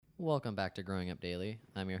Welcome back to Growing Up Daily.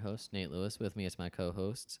 I'm your host, Nate Lewis. With me is my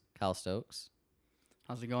co-host, Kyle Stokes.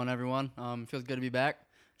 How's it going, everyone? Feels good to be back.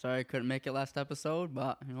 Sorry I couldn't make it last episode,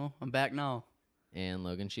 but, I'm back now. And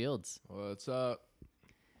Logan Shields. What's up?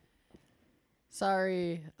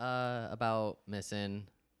 Sorry about missing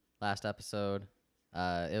last episode.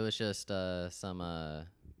 It was just some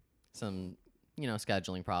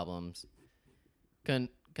scheduling problems.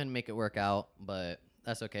 Couldn't make it work out, but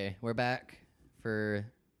that's okay. We're back for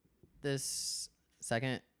this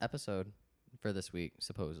second episode for this week,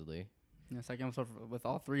 supposedly. Yeah, second episode with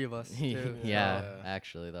all three of us, too. Yeah,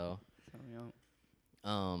 actually, though.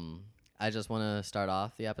 So, I just want to start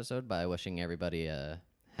off the episode by wishing everybody a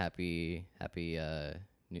happy 4th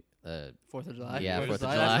of July. Yeah, 4th of That's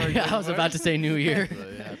July. where you're I was going about to say New Year.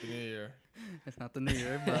 Happy New Year. It's not the New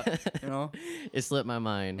Year, but, It slipped my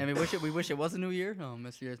mind. And we wish it was a New Year.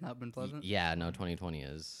 This year has not been pleasant. Yeah, no, 2020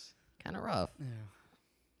 is kind of rough. Yeah.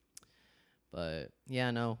 But,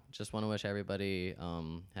 yeah, no, just want to wish everybody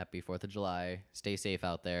happy 4th of July. Stay safe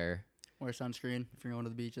out there. Wear sunscreen if you're going to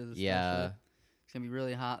the beaches. Especially. Yeah. It's going to be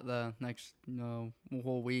really hot the next,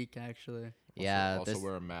 whole week, actually. Yeah. Also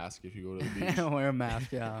wear a mask if you go to the beach. Wear a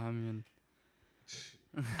mask, yeah.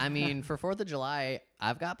 I mean, for 4th of July,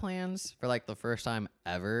 I've got plans for, the first time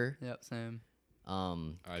ever. Yep, same.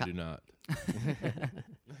 I do not.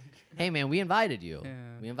 Hey, man, we invited you.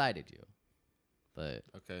 Yeah. We invited you. But,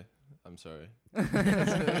 Okay. I'm sorry.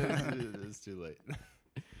 It's too late.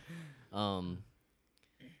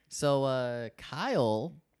 So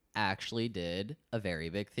Kyle actually did a very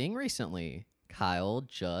big thing recently. Kyle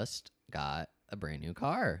just got a brand new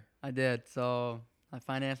car. I did. So I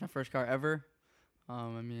financed my first car ever.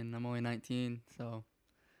 I'm only 19, so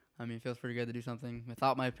it feels pretty good to do something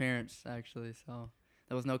without my parents, actually. So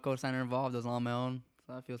there was no co-signer involved. It was all on my own,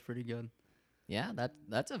 so that feels pretty good. Yeah,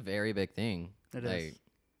 that's a very big thing. It is.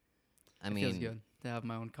 It feels good to have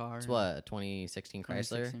my own car. It's what, a 2016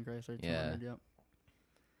 Chrysler? 2016 Chrysler 200, Yeah. yep.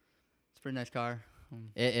 It's a pretty nice car.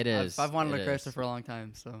 It is. I've wanted It a Chrysler is. for a long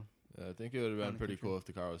time, so Yeah, I think it would have been Kinda pretty picture. cool if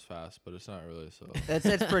the car was fast, but it's not really. So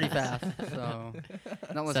it's pretty fast. So not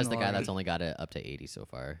Says listening the to guy Lauren. that's only got it up to 80 so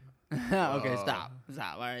far. Okay, stop.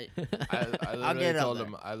 All right. I I'll get literally it up told there.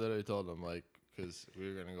 him. I literally told him because we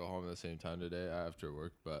were gonna go home at the same time today after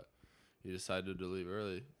work, but he decided to leave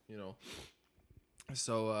early.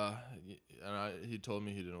 So he told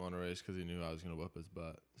me he didn't want to race because he knew I was gonna whip his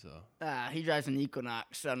butt. So He drives an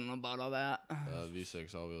Equinox. I don't know about all that.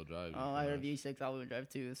 V6 all-wheel drive. Oh, I have a V6 all-wheel drive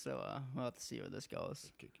too, so we'll have to see where this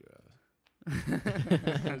goes. Kick your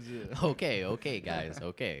ass. Okay, guys,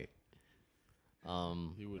 okay.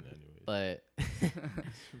 He wouldn't anyway.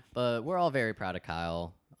 But we're all very proud of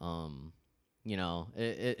Kyle.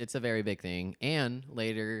 It's a very big thing. And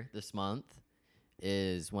later this month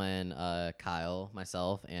is when Kyle,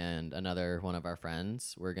 myself, and another one of our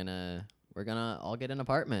friends, we're gonna all get an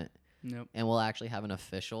apartment. Nope. And we'll actually have an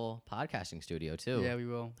official podcasting studio too. Yeah, we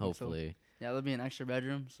will. Hopefully. Yeah, there'll be an extra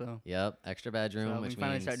bedroom, so Yep, extra bedroom, we which can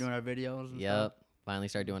finally means start doing our videos. And Yep, finally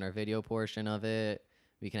start doing our video portion of it.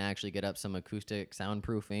 We can actually get up some acoustic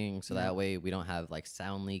soundproofing, so Yeah. that way we don't have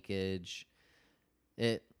sound leakage.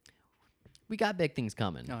 We got big things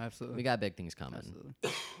coming. No, absolutely. We got big things coming. Absolutely.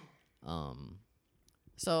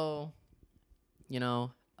 So,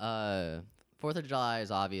 4th of July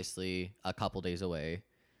is obviously a couple days away.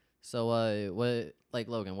 So,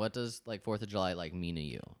 Logan, what does 4th of July mean to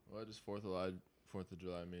you? What does 4th of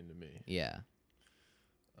July mean to me? Yeah.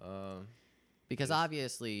 Because Just-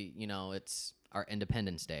 obviously, it's our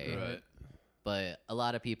Independence Day. Right. But a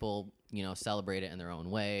lot of people, celebrate it in their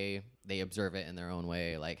own way. They observe it in their own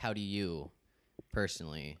way. How do you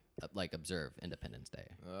personally, observe Independence Day?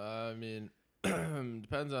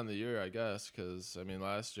 Depends on the year, I guess, because,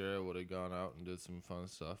 last year I would have gone out and did some fun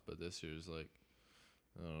stuff, but this year's, I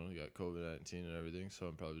don't know, we got COVID-19 and everything, so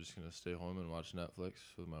I'm probably just going to stay home and watch Netflix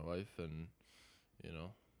with my wife and,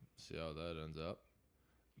 see how that ends up.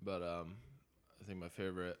 But I think my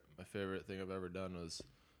favorite thing I've ever done was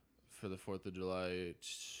for the 4th of July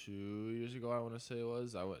 2 years ago, I want to say it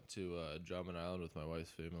was. I went to Drummond Island with my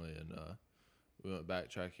wife's family, and we went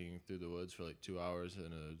backtracking through the woods for 2 hours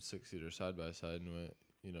in a 6-seater side-by-side and went,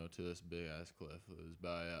 to this big-ass cliff. It was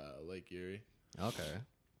by Lake Erie. Okay.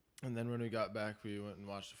 And then when we got back, we went and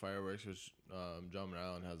watched the fireworks, which Drummond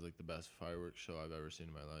Island has the best fireworks show I've ever seen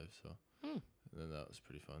in my life. So, And then that was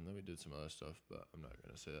pretty fun. Then we did some other stuff, but I'm not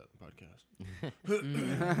going to say that in the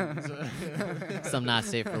podcast. Some not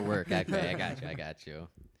safe for work. Okay, I got you.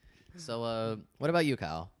 So, what about you,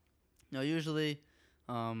 Kyle? Usually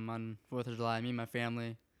on 4th of July, me and my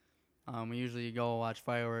family, we usually go watch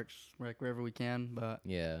fireworks wherever we can, but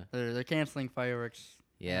Yeah. they're canceling fireworks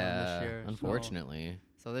Yeah. year. Unfortunately.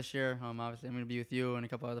 So this year, obviously, I'm gonna be with you and a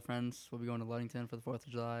couple other friends. We'll be going to Ludington for the 4th of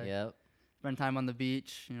July. Yep. Spend time on the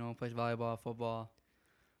beach. Play volleyball, football.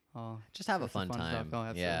 Just have a That's the fun fun stuff. time. Oh,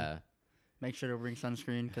 absolutely. Yeah. Make sure to bring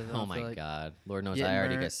sunscreen because Oh my God. Lord knows getting I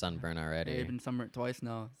already burnt. get sunburn I've already. been sunburnt twice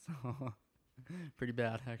now, so pretty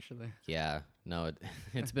bad actually. Yeah. No,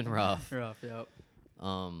 it's been rough. Rough, yep.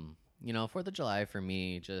 4th of July for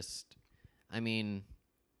me, just, I mean,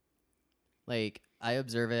 like, I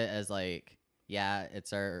observe it as like, yeah,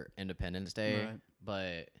 it's our Independence Day, Right.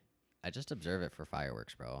 but I just observe it for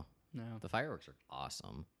fireworks, bro. No. The fireworks are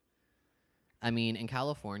awesome. I mean, in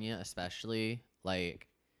California, especially, like,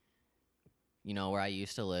 where I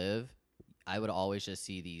used to live, I would always just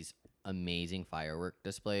see these amazing firework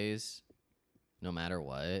displays, no matter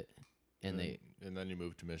what. And then you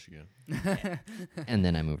moved to Michigan. and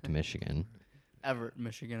then I moved to Michigan. Everett,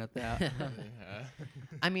 Michigan at that. Yeah.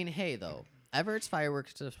 I mean, hey, though, Everett's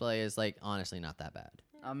fireworks display is, like, honestly not that bad.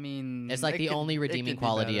 I mean, It's like the only it redeeming could be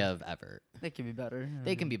quality better. of Everett. It can be better.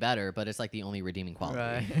 They can be better, but it's like the only redeeming quality.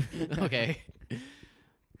 Right. Okay.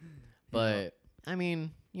 But I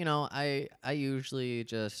mean, I usually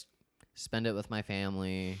just spend it with my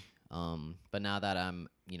family. But now that I'm,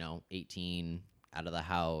 18, out of the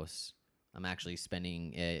house, I'm actually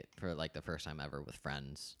spending it for like the first time ever with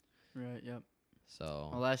friends. Right. Yep. So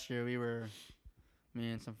Well, last year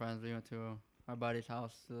me and some friends, we went to our buddy's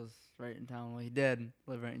house. It was right in town. Well, he did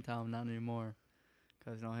live right in town, not anymore,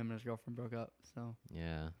 because him and his girlfriend broke up. So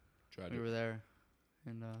yeah. Tried we it. were there,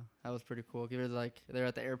 and that was pretty cool. He was like they're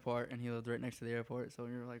at the airport, and he lived right next to the airport, so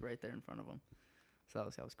we were like right there in front of him. So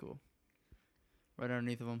that was cool. Right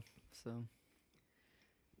underneath of him. So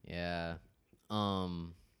Yeah.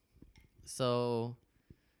 So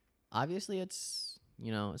obviously it's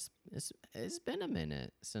it's been a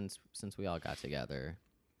minute since we all got together.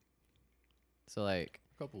 So like,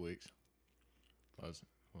 A couple weeks. Was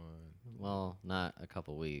well, not a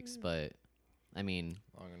couple weeks, but I mean,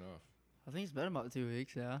 long enough. I think it's been about 2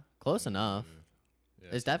 weeks. Yeah. close enough. Yeah,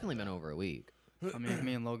 It's definitely been over a week. I mean,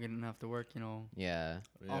 me and Logan didn't have to work, Yeah.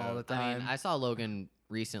 all the I time. mean, I saw Logan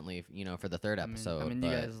recently, for the third episode. I mean, but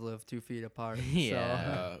you guys live 2 feet apart.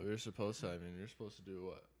 Yeah. We were supposed to. I mean, you're supposed to do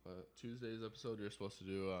what? Tuesday's episode. You're supposed to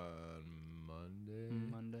do on Monday.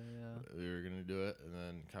 So Monday, yeah. We were gonna do it, and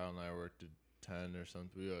then Kyle and I worked at 10 or something.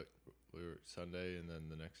 We worked Sunday, and then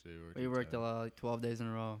the next day We worked 10. like 12 days in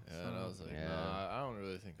a row. Yeah, and I was like, Yeah. nah, I don't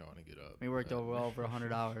really think I want to get up. We worked But- over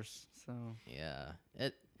 100 hours. So Yeah.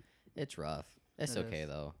 It's rough. It's It okay is.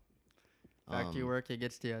 though. factory work, it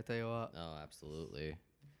gets to you. I tell you what. Oh, absolutely.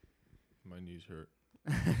 My knees hurt.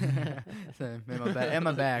 Same. And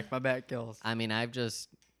my back. My back kills. I mean, I've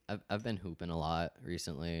been hooping a lot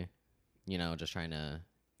recently. Just trying to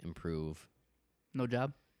improve. No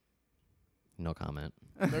job. No comment.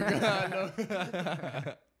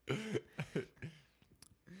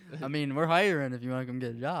 I mean, we're hiring if you want to come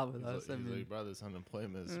get a job with He's us. like, I mean, bro, this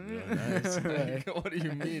unemployment is really nice. Right. Like, what do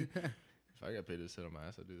you mean? If I got paid to sit on my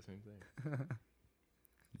ass, I'd do the same thing.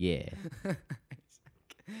 Yeah.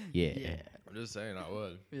 Yeah. I'm just saying, I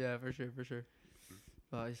would. Yeah, for sure.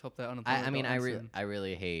 Well, I just hope that unemployment. I mean, don't end soon. I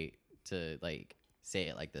really hate to like say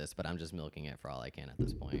it like this, but I'm just milking it for all I can at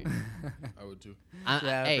this point. I would too.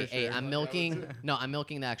 Yeah, hey, for hey, sure. I'm milking. No, I'm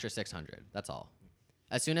milking the extra 600. That's all.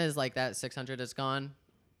 As soon as like that 600 is gone,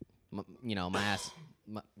 my ass,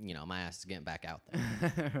 my ass is getting back out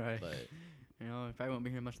there. Right. But If I won't be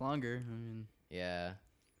here much longer, I mean, yeah,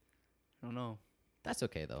 I don't know. that's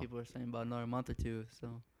okay though. People are saying about another month or two,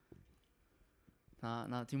 so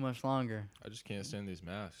not too much longer. I just can't stand these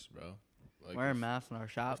masks, bro. Like Wearing if- masks in our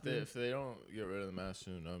shop. If they don't get rid of the mask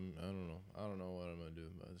soon, I don't know. I don't know what I'm gonna do,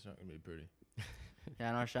 but it's not gonna be pretty. Yeah,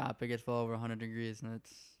 in our shop it gets well over 100 degrees, and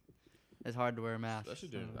it's hard to wear a mask. Especially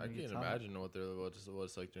so during, I it gets can't hot. imagine what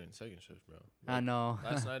it's like during second shift, bro. I Like, know.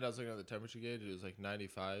 Last night I was looking at the temperature gauge. It was like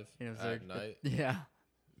 95 It was at night. Yeah.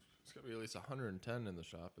 It's gonna be at least 110 in the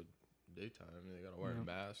shop at daytime. I mean, they gotta wear Yeah. a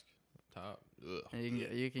mask top. Ugh. And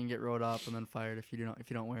you can get rolled up and then fired if you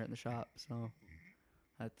don't wear it in the shop. So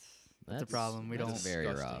that's a problem. We that's don't. very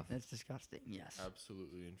Disgusting. rough. It's disgusting. Yes.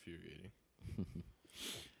 Absolutely infuriating.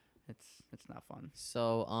 It's not fun.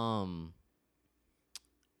 So,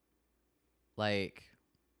 like,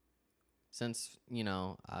 since,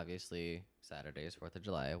 obviously Saturday is 4th of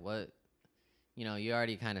July, what, you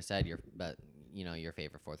already kind of said your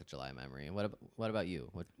favorite 4th of July memory. What about you?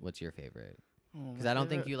 What's your favorite? Because I don't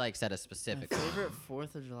think you, like, said a specific My one. favorite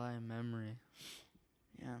 4th of July memory.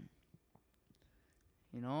 Yeah.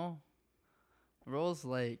 Rose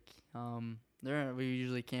Lake. We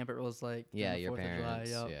usually camp at Rose Lake. Yeah, on the your 4th of July,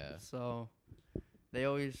 parents, yup. yeah. So They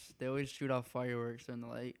always shoot off fireworks on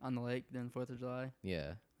the lake during 4th of July.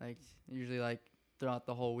 Yeah. Like usually like throughout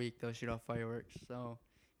the whole week they'll shoot off fireworks. So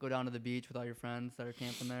go down to the beach with all your friends that are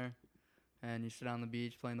camping there, and you sit on the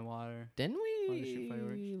beach, play in the water. Didn't While they shoot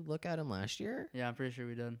fireworks. we look at him last year? Yeah, I'm pretty sure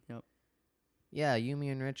we did. Yep. Yeah, you, me,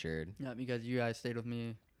 and Richard Yeah, because you guys stayed with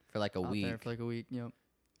me for like a out week there for like a week. Yep.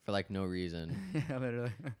 for like no reason. Yeah,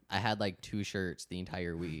 literally. I had like 2 shirts the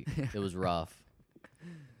entire week. It was rough.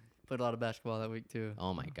 Played a lot of basketball that week too.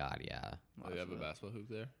 Oh my god, yeah. Oh, you have a basketball hoop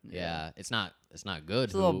there? Yeah, it's not good.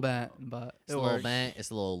 It's a little hoop. bent, but It's it a little works. bent. It's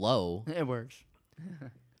a little low, It works.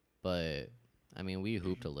 but I mean, we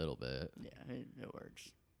hooped a little bit. Yeah, it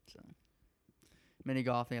works. So mini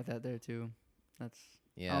golf, they got that there too. That's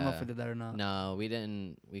Yeah. I don't know if we did that or not. No, we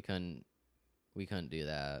didn't. We couldn't do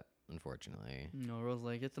that, unfortunately. No, Rose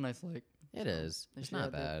Lake, it's a nice lake. It So is. they It's should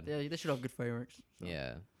not have- bad. They should have good fireworks. So.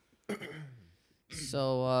 Yeah.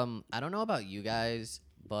 So I don't know about you guys,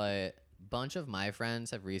 but a bunch of my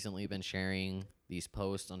friends have recently been sharing these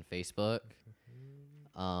posts on Facebook.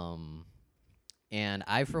 And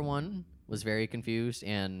I for one was very confused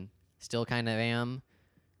and still kind of am,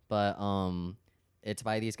 but it's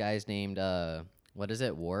by these guys named what is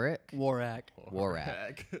it? Warwick? Warak.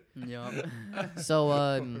 Warak. Yep.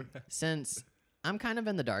 So since I'm kind of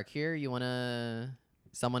in the dark here, you want to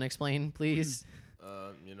someone explain, please?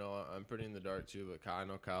 You know, I'm pretty in the dark too, but I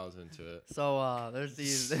know Kyle's into it. So there's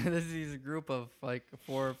these group of like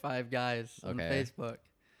 4 or 5 guys on Okay. Facebook,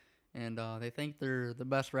 and they think they're the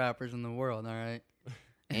best rappers in the world. All right.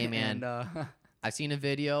 Hey man, And, I've seen a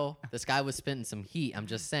video. This guy was spitting some heat. I'm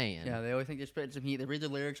just saying. yeah, they always think they're spitting some heat. They read the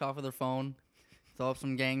lyrics off of their phone, throw up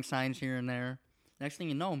some gang signs here and there. Next thing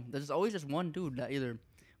you know, there's always just one dude that either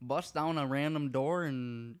busts down a random door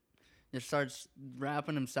and just starts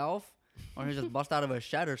rapping himself, or he just busts out of a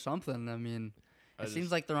shed or something. I mean, I it just-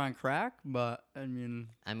 seems like they're on crack, but I mean,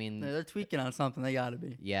 I mean, they're tweaking on something. They gotta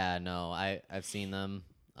be. yeah, no, I've seen them.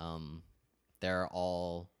 They're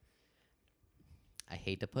all. I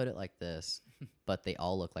hate to put it like this, but they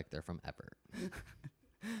all look like they're from Everett.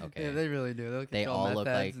 Okay. Yeah, they really do. Look They at all meth look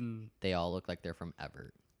heads like- and, They all look like they're from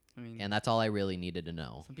Everett, I mean, and that's all I really needed to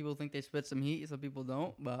know. some people think they spit some heat, some people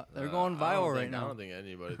don't, but they're I going don't viral right think- I now. don't think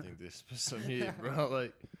anybody think they spit some heat, bro.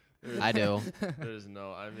 Like, I do, there's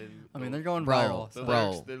no. I mean, I mean, they're going bro, viral. The So. bro.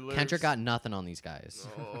 lyrics- the Kendrick lyrics- got nothing on these guys.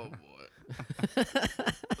 Oh boy.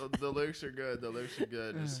 The lyrics are good. The lyrics are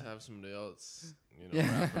good. Just have somebody else, Yeah.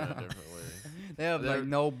 rap in a different way. They have They're- like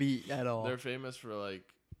no beat at all. They're famous for like,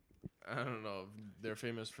 I don't know. They're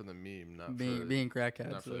famous for the meme, not for Being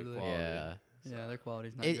crackheads. not for the literally. quality. Yeah, Yeah, their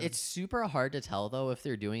quality's not it, good. it's super hard to tell though if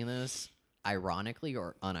they're doing this ironically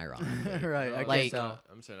or unironically. right. No, I like, Like- can tell.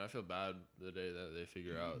 I'm saying I feel bad the day that they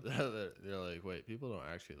figure out that they're like, wait, people don't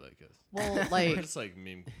actually like us. Well, Like, like, it's like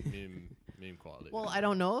meme quality. well, I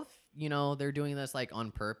don't know if they're doing this like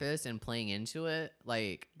on purpose and playing into it,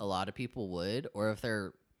 like a lot of people would, or if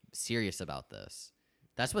they're serious about this.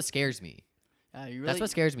 That's what scares me. Yeah, you really, That's what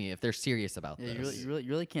scares me if they're serious about yeah, this. you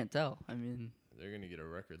really can't tell. I mean, They're gonna get a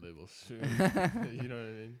record label soon. You know what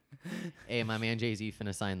I mean? Hey, my man Jay-Z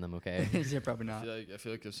finna sign them, okay? yeah, probably I not.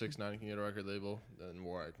 feel like if 6ix9ine can get a record label, then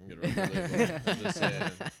Warwick can get a record label. I'm just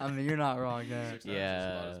saying. I mean, you're not wrong there. 6ix9ine is just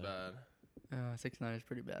about as Yeah. bad. 6ix9ine is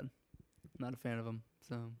pretty bad. Not a fan of him.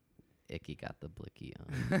 So Icky got the blicky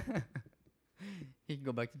on. he can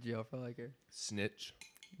go back to jail for like her. Snitch.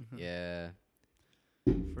 Yeah.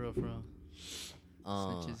 For real, for real.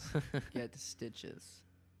 Snitches. Get the stitches.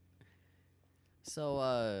 So,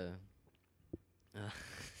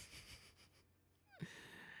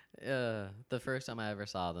 the first time I ever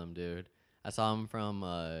saw them, dude, I saw them from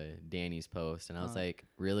Danny's post, and I was Oh. like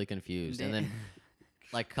really confused. And then,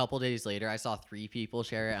 like a couple days later, I saw 3 people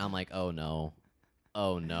share it. And I'm like, oh no,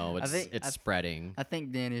 it's spreading. I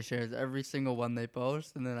think Danny shares every single one they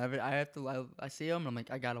post, and then I see them, and I'm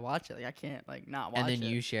like, I gotta watch it. Like I can't like not watch And it. then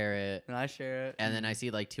you share it, and I share it, and then I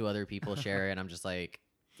see like 2 other people share it, and I'm just like,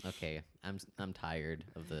 okay, I'm tired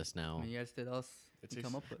of this I now. mean, you guys did else It you takes-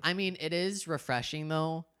 come up with. I mean, it is refreshing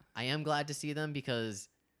though. I am glad to see them because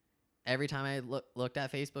every time I looked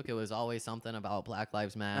at Facebook, it was always something about Black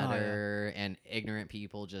Lives Matter and ignorant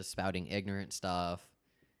people just spouting ignorant stuff.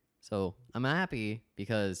 So I'm happy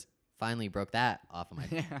because finally broke that off of my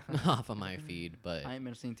Yeah. off of my feed. But I ain't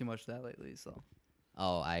been seeing too much of that lately, so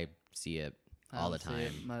I see it I all the don't see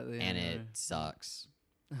it time, lately and it anywhere. sucks.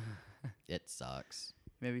 It sucks.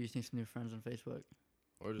 Maybe you just need some new friends on Facebook.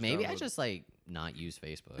 Or just Maybe I download- just like not use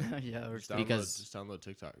Facebook. yeah, or just just download, because- just download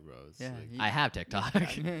TikTok, bro. It's yeah. like, I have TikTok.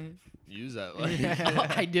 use that. Like, Yeah.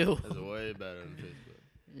 I do. It's way better than Facebook.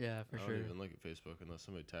 yeah, for I sure. don't even look at Facebook unless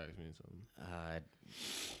somebody tags me in something.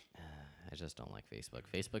 I just don't like Facebook.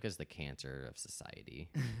 Facebook is the cancer of society.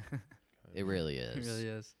 It really is. It really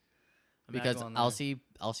is. I mean, I Because go on I'll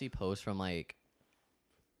there. see posts from like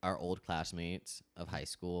our old classmates of high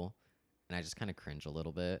school, and I just kind of cringe a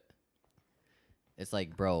little bit. It's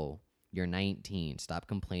like, bro, you're 19. Stop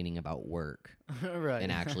complaining about work right.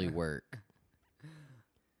 and actually work.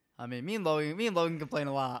 I mean, me and Logan complain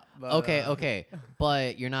a lot. But, Okay,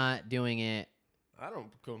 but you're not doing it I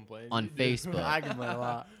don't complain. on you do. Facebook. I complain a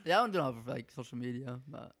lot. Yeah, I don't do it for like social media,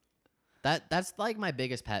 but That's like my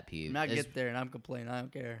biggest pet I peeve. mean, I is- get there and I'm complaining. I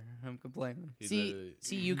don't care. I'm complaining. He see, literally-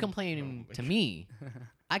 see, you Oh complaining my to God. me.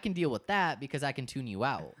 I can deal with that because I can tune you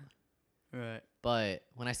out. Right. But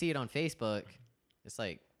when I see it on Facebook, it's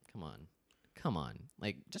like, come on,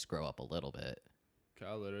 like just grow up a little bit.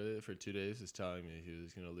 Kyle literally for 2 days is telling me he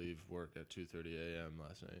was gonna leave work at 2:30 a.m.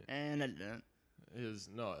 last night. And I didn't. It was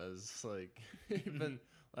like even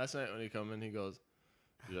last night when he come in, he goes,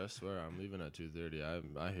 "Dude, I swear I'm leaving at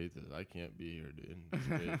 2:30. I hate this. I can't be here, dude. It's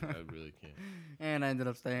crazy. I really can't." And I ended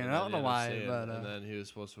up staying. And I don't then know he ended why, up staying, but and then he was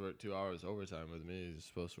supposed to work 2 hours overtime with me. He was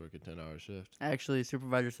supposed to work a 10-hour shift. actually,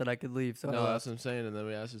 supervisor said I could leave. So No, that's what I'm saying. And then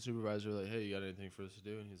we asked the supervisor, like, "Hey, you got anything for us to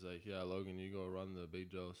do?" And he's like, "Yeah, Logan, you go run the Big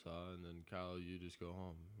Joe saw, and then Kyle, you just go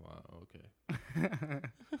home." Wow, okay.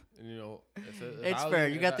 And you know, if it's I was fair.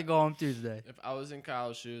 in- You if got I- to go home Tuesday. If I was in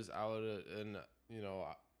Kyle's shoes, I would have, and you know,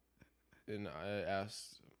 and I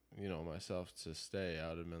asked, you know, myself to stay. I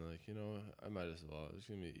would have been like, you know, I might as well. It's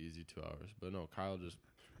gonna be an easy 2 hours. But no, Kyle just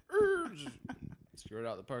skirted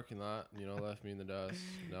out the parking lot. You know, left me in the dust.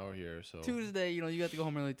 Now we're here. So Tuesday, you know, you got to go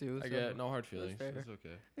home early too. I so get no hard feelings. fair. It's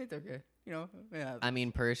okay. It's okay. You know, yeah. I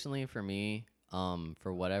mean, personally, for me,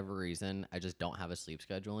 for whatever reason, I just don't have a sleep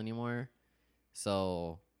schedule anymore.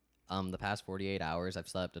 So, the past 48 hours, I've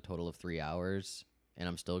slept a total of 3 hours, and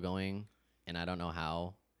I'm still going, and I don't know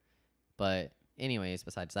how. But anyways,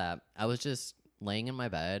 besides that, I was just laying in my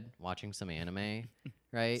bed watching some anime.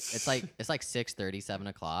 Right? It's like 6:30, 7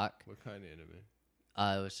 o'clock. What kind of anime?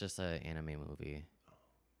 It was just an anime movie.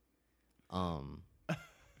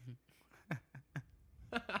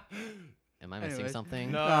 Am I missing Anyways.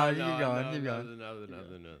 something? No, you keep going, keep going.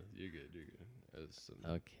 No. You're good. You're good. It's,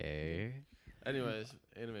 Okay. anyways,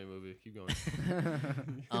 anime movie. Keep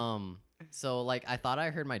going. So like I thought I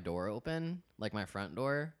heard my door open, like my front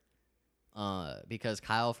door, because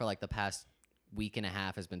Kyle for like the past week and a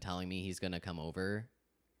half has been telling me he's gonna come over,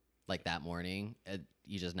 like that morning.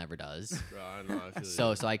 He just never does. Bro, I know. I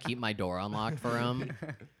feel So I keep my door unlocked for him,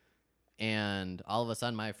 and all of a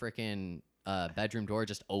sudden my freaking bedroom door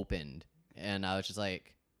just opened, and I was just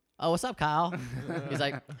like, "Oh, what's up, Kyle?" He's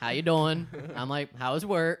like, "How you doing?" I'm like, "How's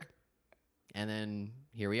work?" And then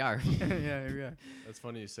here we are. yeah. That's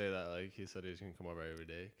funny you say that. Like he said he was gonna come over every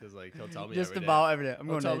day, cause like he'll tell me Just every day. about every day. I'm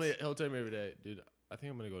He'll going tell nice. me. He'll tell me every day, dude. I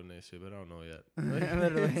think I'm gonna go to Nace, but I don't know yet.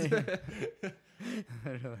 Literally.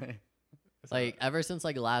 Literally. Like ever since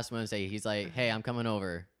like last Wednesday, he's like, "Hey, I'm coming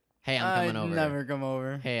over. Hey, I'm coming I'd over. never come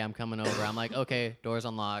over. Hey, I'm coming over." I'm like, "Okay, door's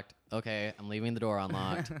unlocked. Okay, I'm leaving the door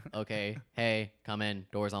unlocked. Okay, hey, come in.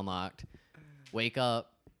 Door's unlocked." Wake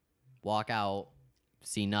up, walk out,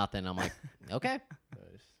 see nothing. I'm like, "Okay,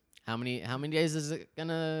 Nice. how many days is it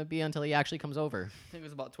gonna be until he actually comes over?" I think it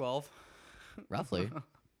was about 12. Roughly.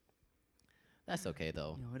 That's okay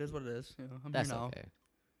though. You know, it is what it is. You know, I'm That's here now. okay.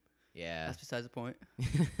 Yeah. That's besides the point.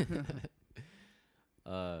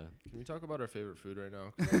 Can we talk about our favorite food right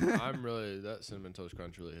now? 'Cause I'm really that cinnamon toast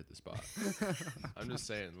crunch really hit the spot. I'm just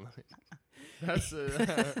saying, like, that's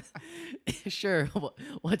Sure.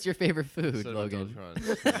 What's your favorite food, cinnamon Logan?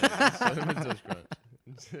 toast crunch. Yeah, cinnamon toast crunch.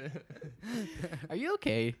 Are you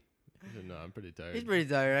okay? No, I'm pretty tired. He's pretty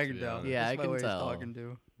tired. I can be tell. honest. Yeah, Just I by can the way he's tell. talking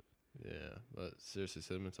to. Yeah, but seriously,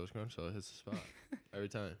 cinnamon toast crunch, so it hits the spot every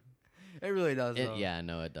time. It really does. though. Yeah,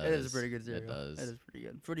 no, it does. It is a pretty good cereal. It does. It is pretty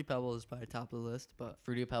good. Fruity Pebbles is probably top of the list, but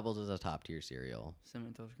Fruity Pebbles is a top tier cereal.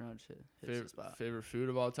 Cinnamon Toast Crunch hits the Favorite, spot. favorite food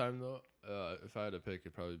of all time though, if I had to pick,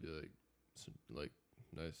 it'd probably be like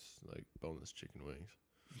nice like boneless chicken wings.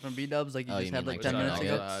 From B-Dubs, like you Oh, just you had mean like like 10 minutes I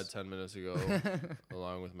chicken ago. had 10 minutes ago,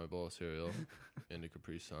 along with my bowl of cereal and a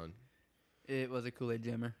Capri Sun. It was a Kool-Aid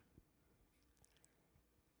jammer.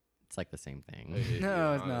 It's like the same I thing. hate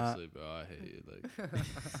No, you, it's not. honestly, bro. I hate it. Like,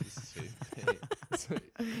 it's the same thing. It's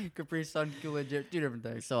like, Capri Sun, Kool-Aid jammer, two different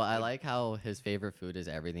things. So I like how his favorite food is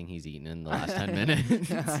everything he's eaten in the last 10 minutes.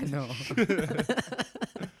 I know.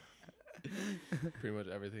 pretty much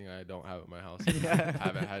everything I don't have at my house. Yeah.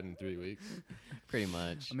 Haven't had in 3 weeks. Pretty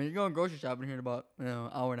much. I mean, you're going grocery shopping here in about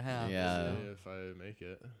hour and a half. Yeah. If I make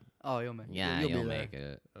it. Oh, you'll make it. Yeah, You'll you'll be there. make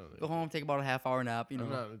it. I don't Go home, take about a half-hour nap. You know. I'm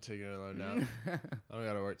not taking another nap. I don't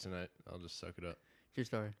gotta work tonight. I'll just suck it up. True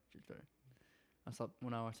story. True story. I slept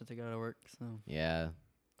when I watched it to get out of work. So Yeah.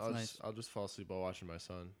 nice. I'll just fall asleep while watching my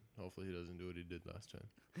son. Hopefully he doesn't do what he did last time.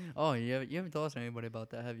 oh, you haven't told us anybody about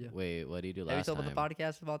that, have you? Wait, what did you do Have you last told time? about the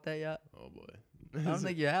podcast about that yet? Oh boy. I don't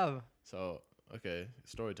think you have. So okay,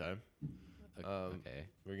 story time. Okay.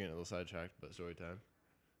 We're getting a little sidetracked, but story time.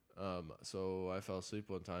 So I fell asleep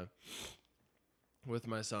one time with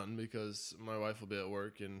my son because my wife will be at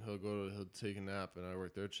work and he'll take a nap and I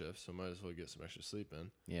work third shift, so might as well get some extra sleep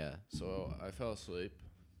in. Yeah. So I fell asleep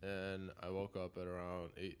and I woke up at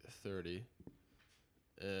around 8:30,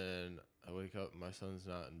 and I wake up and my son's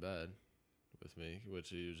not in bed with me, which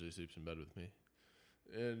he usually sleeps in bed with me,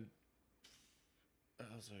 and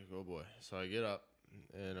I was like, oh boy. So I get up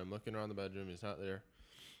and I'm looking around the bedroom. He's not there.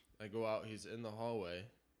 I go out. He's in the hallway.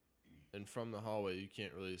 And from the hallway, you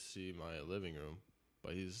can't really see my living room.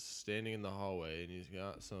 But he's standing in the hallway, and he's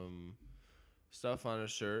got some stuff on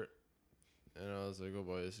his shirt. And I was like, oh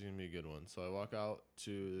boy, this is going to be a good one. So I walk out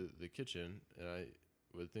to the kitchen, and I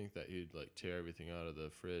would think that he'd, like, tear everything out of the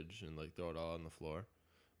fridge and, like, throw it all on the floor.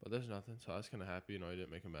 But there's nothing. So I was kind of happy, he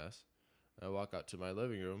didn't make a mess. I walk out to my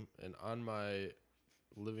living room, and on my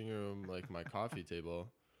living room, like my coffee table,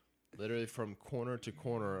 literally from corner to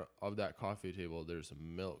corner of that coffee table, there's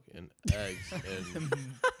milk and eggs and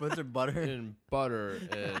Was there butter? and butter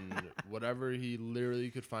and whatever he literally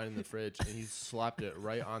could find in the fridge, and he slapped it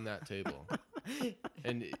right on that table,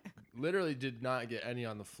 and it literally did not get any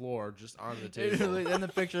on the floor, just on the table. And the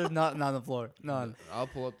picture is nothing on the floor. None. I'll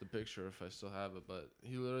pull up the picture if I still have it, but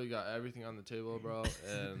he literally got everything on the table, bro,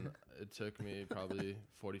 and it took me probably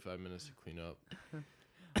 45 minutes to clean up.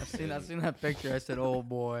 I've seen that picture. I said, "Oh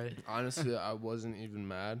boy." Honestly, I wasn't even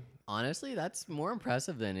mad. Honestly, that's more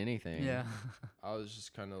impressive than anything. Yeah. I was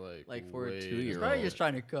just kind of like For a wait 2-year-old. Probably just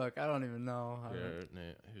trying to cook. I don't even know. Here,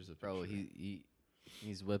 Nate, here's the picture. Bro,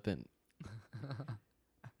 he's whipping.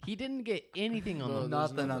 He didn't get anything on No, the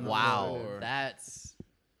there's nothing on the Wow, floor. that's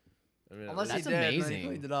I mean, Unless That's he did, and then he amazing.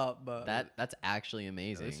 cleaned it up, but that's actually at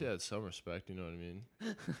amazing. least he had some respect. You know what I mean?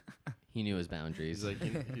 He knew his boundaries. He's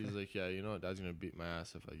like, he's like, yeah, you know what? Dad's gonna beat my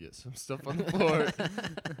ass if I get some stuff on the floor.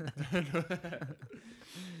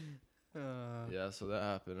 Yeah, so that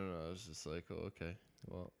happened, and I was just like, oh, okay,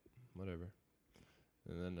 well, whatever.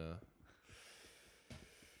 And then,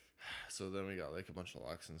 so then we got like a bunch of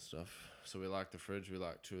locks and stuff. So we locked the fridge, we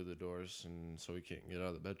locked 2 of the doors, and so we can't get out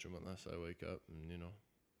of the bedroom unless I wake up, and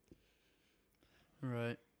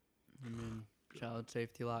right. I mean, child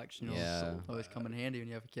safety locks, Yeah. always come in handy when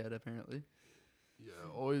you have a kid, apparently. Yeah,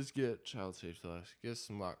 always get child safety locks. Get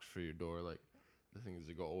some locks for your door, like the things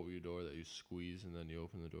that go over your door that you squeeze and then you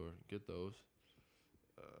open the door. Get those.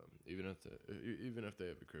 Even if they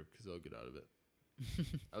have a crib, because they'll get out of it.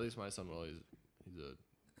 At least my son will. He's a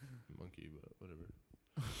monkey, but whatever.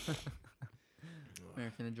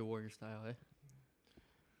 American Ninja Warrior style,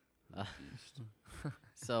 eh? Beast.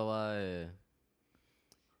 So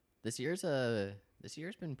this year's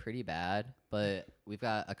been pretty bad, but we've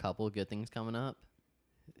got a couple good things coming up,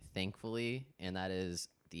 thankfully, and that is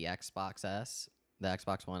the Xbox S, the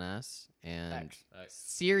Xbox One S, and X.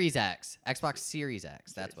 Series X, Xbox Series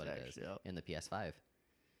X. That's what it Series is, X, yep. and the PS5.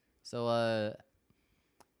 So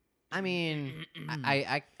I mean,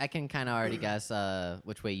 I can kind of already guess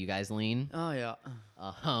which way you guys lean. Oh yeah.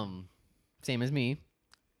 Same as me.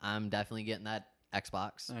 I'm definitely getting that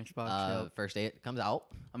Xbox. Xbox. Yep. First day it comes out.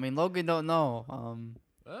 I mean, Logan don't know.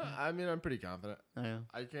 I mean, I'm pretty confident. Oh, yeah.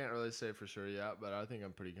 I can't really say for sure yet, but I think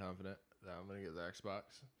I'm pretty confident that I'm gonna get the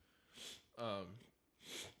Xbox.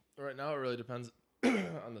 Right now, it really depends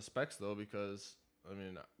on the specs though, because I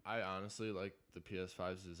mean, I honestly like the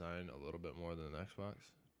PS5's design a little bit more than the Xbox,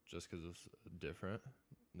 just because it's different.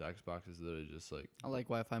 The Xbox is literally just like I like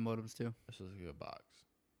Wi-Fi modems too. it's just like a box.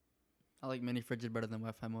 I like mini fridges better than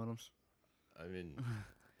Wi-Fi modems. I mean,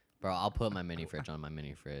 Bro, I'll put my mini fridge on my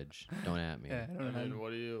mini fridge. Don't at me. Yeah, I don't know.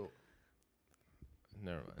 what do you?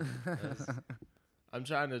 Never mind. I'm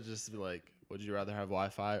trying to just be like, would you rather have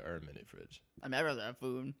Wi-Fi or a mini fridge? I mean, I'd rather have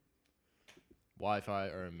food. Wi-Fi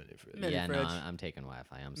or a mini fridge? Mini Yeah, no, fridge. I'm taking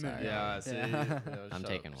Wi-Fi. I'm sorry. Yeah, see, Yeah. I'm shut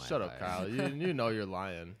taking up. Shut up, Wi-Fi. Kyle. You know you're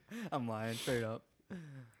lying. I'm lying straight up.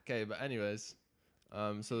 Okay, but anyways,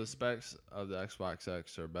 so the specs of the Xbox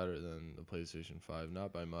X are better than the PlayStation 5,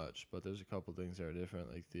 not by much, but there's a couple things that are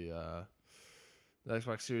different. Like the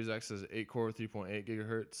Xbox Series X has 8-core, 3.8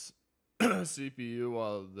 gigahertz CPU,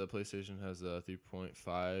 while the PlayStation has a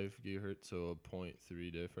 3.5 gigahertz, so a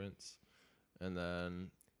 0.3 difference. And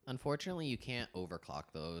then Unfortunately, you can't overclock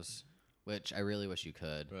those, which I really wish you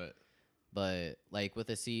could. right. But like with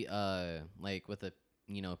a PC,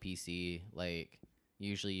 like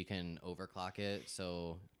usually you can overclock it,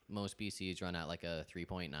 so most PCs run at like a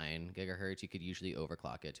 3.9 gigahertz. You could usually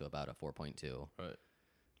overclock it to about a 4.2. Right.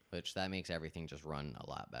 Which that makes everything just run a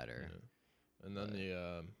lot better. Yeah. And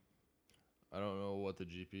then I don't know what the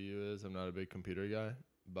GPU is. I'm not a big computer guy,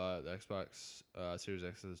 but the Xbox Series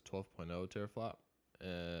X is 12.0 teraflop,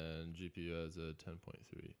 and GPU has a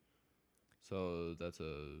 10.3. So that's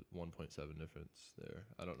a 1.7 difference there.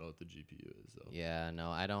 I don't know what the GPU is though. Yeah, no,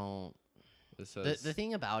 I don't. It says The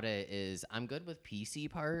thing about it is I'm good with PC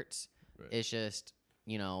parts. Right. It's just,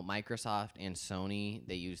 Microsoft and Sony,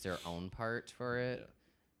 they use their own parts for it. Yeah.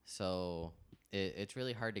 So it's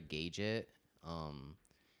really hard to gauge it.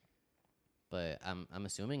 But I'm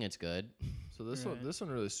assuming it's good. So this one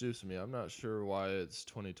really suits me. I'm not sure why it's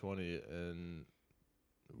 2020 and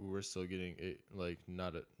we're still getting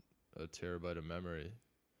not a terabyte of memory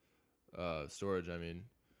storage. I mean,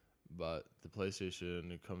 but the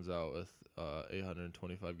PlayStation, it comes out with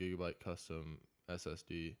 825 gigabyte custom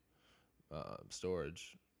SSD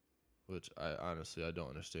storage, which I don't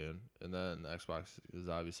understand. And then the Xbox is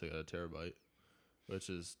obviously got a terabyte, which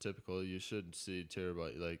is typical. You should see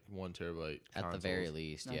terabyte, like 1 terabyte At the very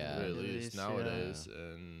least, At the yeah. very very least least, nowadays.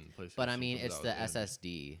 And PlayStation. But I mean, comes it's out the with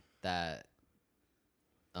SSD that,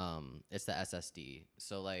 it's the SSD.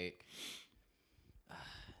 So like,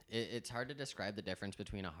 it's hard to describe the difference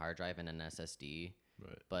between a hard drive and an SSD.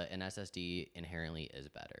 Right. But an SSD inherently is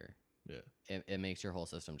better. Yeah. It makes your whole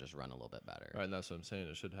system just run a little bit better. Right, and that's what I'm saying.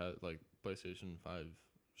 It should have PlayStation 5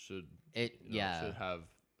 should Yeah. should have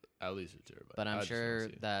at least a terabyte. But I'm I just wanna sure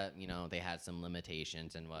see. that they had some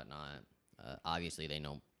limitations and whatnot. Obviously, they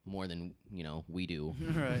know more than we do.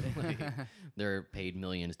 Right. Like, they're paid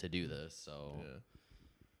millions to do this, so Yeah.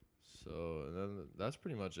 So and then that's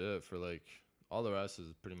pretty much it for all the rest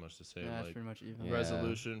is pretty much the same. Yeah, it's pretty much even. Yeah.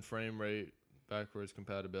 Resolution, frame rate, backwards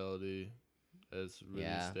compatibility, it's release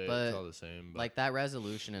Yeah, date, but it's all the same. But like that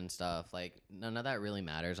resolution and stuff, like none of that really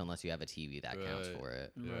matters unless you have a TV that counts Right. for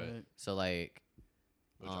it. Yeah. Right. So like,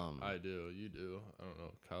 which I do, you do. I don't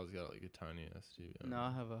know. Kyle's got like a tiny ass TV. No,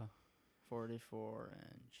 I have a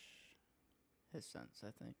 44-inch Hisense,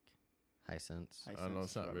 I think. Hisense. I don't know.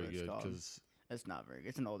 It's not whatever very it's good called. because It's not very good.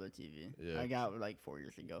 It's an older TV. Yeah. I got it like 4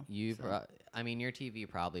 years ago. So. I mean, your TV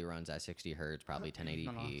probably runs at 60 hertz, probably 1080p, I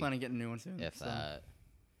don't know. I'm planning on getting a new one soon. if so, that.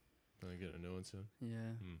 gonna get a new one soon.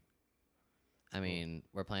 Yeah. I mean,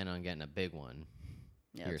 we're planning on getting a big one.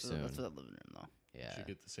 Yeah, Here that's soon. the living room, though. Yeah. Should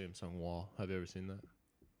get the Samsung wall. Have you ever seen that?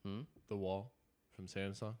 Hmm? The wall from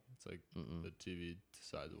Samsung. It's like Mm-mm. the TV the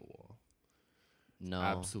size of a wall. No.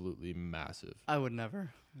 Absolutely massive. I would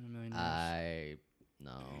never in a million years.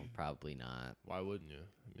 No, probably not. Why wouldn't you?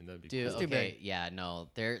 I mean, that'd be Dude, cool. too okay, big. yeah, no.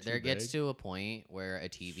 There Too gets big? to a point where a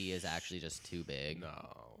TV is actually just too big.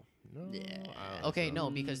 No. Yeah. I don't Okay, think so. no,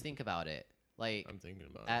 because think about it. Like I'm thinking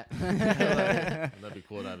about at it. That'd be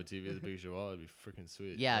cool to have a TV as big as your wall. That'd be freaking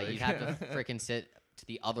sweet. yeah, Like- you'd have to freaking sit to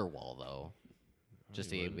the other wall though, No,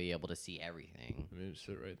 just you to wouldn't. be able to see everything. I mean, just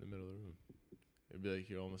sit right in the middle of the room. It'd be like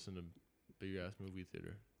you're almost in a big ass movie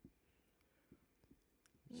theater.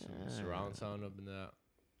 Some surround sound up in that.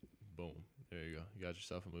 Boom. There you go. You got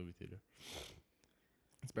yourself a movie theater.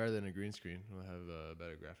 It's better than a green screen. It'll have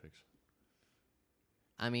better graphics.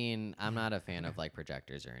 I mean, I'm not a fan of like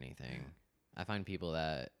projectors or anything. I find people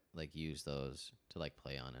that like use those to like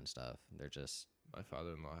play on and stuff. They're just My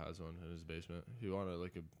father-in-law has one in his basement. He wanted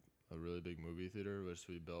like a really big movie theater, which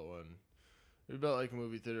we built one. We built like a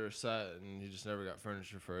movie theater set, and he just never got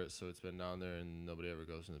furniture for it, so it's been down there, and nobody ever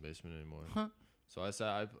goes in the basement anymore. Huh. So I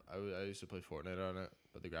used to play Fortnite on it,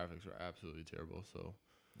 but the graphics were absolutely terrible. So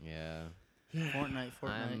yeah. Fortnite.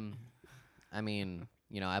 I mean,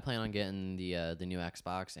 I plan on getting the new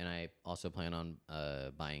Xbox, and I also plan on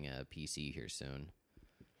buying a PC here soon.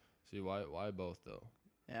 see why both though?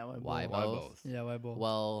 Yeah, Why Why both? both? Yeah, why both?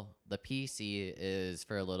 Well, the PC is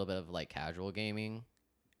for a little bit of like casual gaming,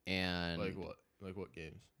 and Like what? Like what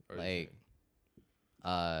games? Are you Like-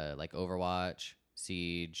 saying? like Overwatch,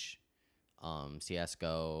 Siege,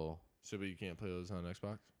 CS:GO. So, but you can't play those on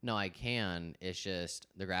Xbox. No, I can. It's just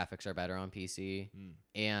the graphics are better on PC,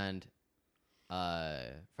 and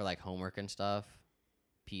for like homework and stuff,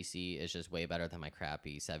 PC is just way better than my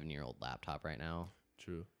crappy 7-year-old laptop right now.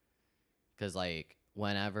 True. Because like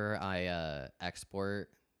whenever I export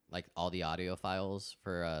like all the audio files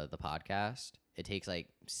for the podcast, it takes like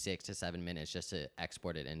 6 to 7 minutes just to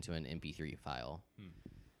export it into an MP3 file,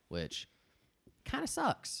 which kind of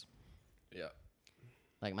sucks. Yeah.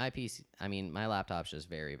 Like my PC, I mean, my laptop's just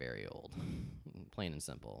very, very old, plain and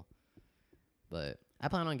simple. But I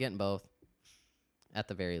plan on getting both, at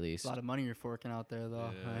the very least. a lot of money you're forking out there,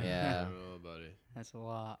 though. Yeah. I don't know, buddy. That's a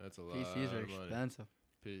lot. That's a lot. PCs are of money. expensive.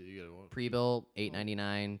 You get one. Pre-built,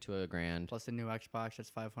 $899 to $1,000. Plus the new Xbox,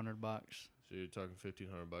 that's $500. So you're talking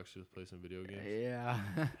 $1,500 just to play some video games? Yeah.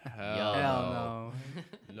 Hell, Hell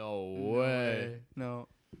no. No way. No.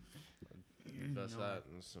 Invest No. that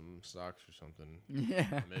in some stocks or something.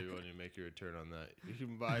 Yeah. Maybe when you make your return on that, you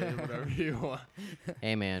can buy it whatever you want.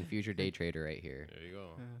 Hey man, future day trader right here. There you go.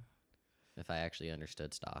 If I actually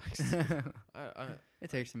understood stocks, It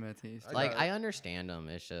takes a minute to use. I like got I it. understand them.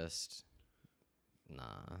 It's just nah.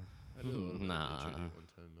 I did a little bit Nah. of day trading one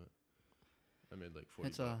time, but I made like 40.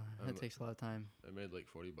 It takes a lot of time. I made like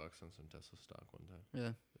 $40 on some Tesla stock one time.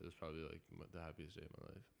 Yeah. It was probably like the happiest day of my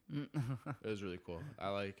life. It was really cool.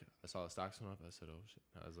 I saw the stocks went up. I said, "Oh shit!"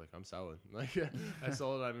 I was like, "I'm selling." Like I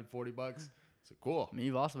sold it. I made $40. So cool. I mean,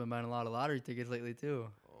 you've also been buying a lot of lottery tickets lately too.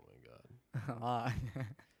 Oh my god. A lot.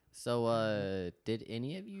 So, did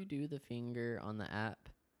any of you do the finger on the app?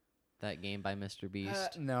 That game by Mr.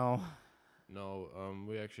 Beast? No. No,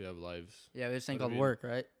 we actually have lives. Yeah, this thing What do called you mean? work,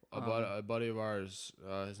 right? A buddy of ours,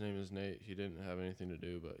 his name is Nate. He didn't have anything to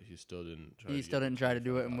do, but he still didn't try. He to still get didn't try to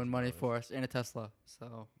do it and win money $25,000. for us and a Tesla.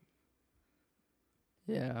 So.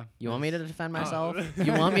 Yeah. You want me to defend Oh. myself?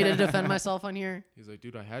 You want me to defend myself on here? He's like,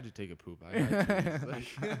 dude, I had to take a poop. I had to.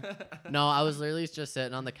 He's like, No, I was literally just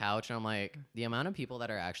sitting on the couch and I'm like, the amount of people that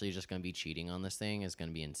are actually just going to be cheating on this thing is going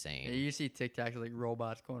to be Yeah, insane. you see TikToks like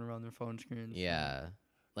robots going around their phone screens. Yeah.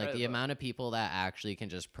 Like Right, the but- amount of people that actually can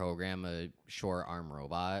just program a short arm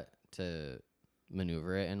robot to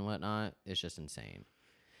maneuver it and whatnot is just insane.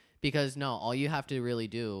 Because no, all you have to really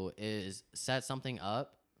do is set something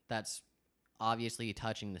up that's obviously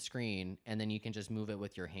touching the screen, and then you can just move it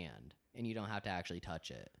with your hand, and you don't have to actually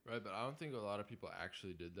touch it. right, but I don't think a lot of people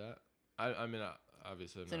actually did that. I mean,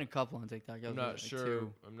 obviously, It's in a couple on TikTok. I'm not sure.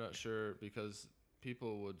 I'm not sure because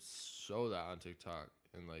people would show that on TikTok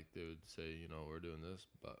and like they would say, you know, we're doing this,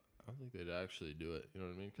 but I don't think they'd actually do it. You know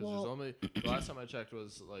what I mean? Because Well- there's only the last time I checked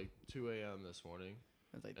was like 2 a.m. this morning.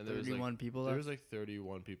 There's like And there was, like- 31 people There left. was like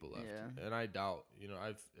 31 people left, Yeah. and I doubt, you know,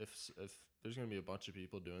 if there's gonna be a bunch of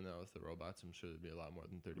people doing that with the robots, I'm sure there'd be a lot more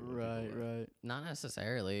than 31 Right, people left. right. Not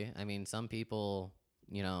necessarily. I mean, some people,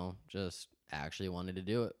 you know, just actually wanted to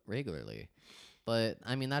do it regularly. But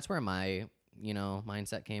I mean, that's where my, you know,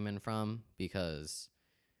 mindset came in from, because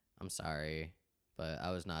I'm sorry, but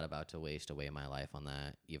I was not about to waste away my life on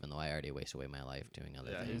that, even though I already wasted away my life doing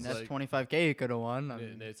other Yeah, I mean, he's things. that's like- 25K you could have won. I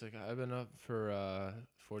mean, Nate's like, I've been up for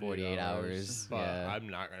 48 hours, but yeah. I'm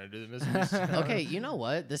not gonna do the mysteries. Okay, you know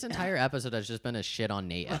what? This entire episode has just been a shit on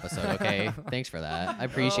Nate episode, okay? Thanks for that. I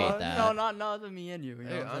appreciate that. No, not me and you. You know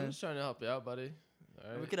Hey, what I'm I'm saying? just trying to help you out, buddy.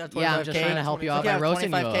 All We right? could have 25K. Yeah, I'm just trying to help you out We could by have roasting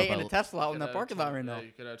you 25K in a about- Tesla out in Could the have parking lot right now. Yeah,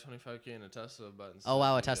 you could have 25K in a Tesla, but Oh,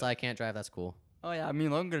 wow, a instead you Tesla I got- can't drive. That's cool. Oh yeah, me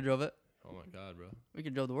and Logan could have drove it. Oh my god, bro. We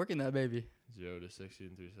could drove to work in that baby. 0 to 60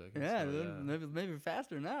 in 3 seconds. Yeah, so dude, maybe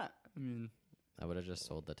faster than that. I mean, I would have just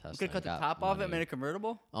sold the Tesla. we could and cut the got top off it, money. made it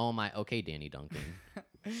convertible. Oh my, okay, Danny Duncan.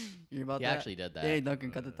 You about He that? actually did that. Danny Duncan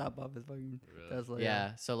cut the top off his fucking Really? Tesla.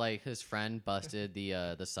 Yeah, so like his friend busted the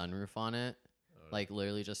sunroof on it, Oh, like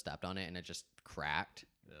literally just stepped on it and it just cracked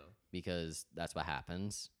yeah. because that's what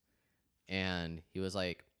happens. And he was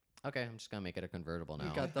like, "Okay, I'm just gonna make it a convertible He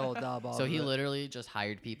now." cut the whole top off. So of he it. literally just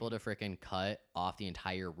hired people to freaking cut off the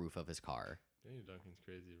entire roof of his car. Danny Duncan's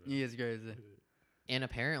crazy, bro. He is crazy. And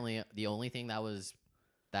apparently, the only thing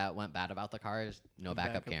that went bad about the car is no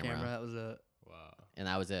backup camera, That was it. Wow. and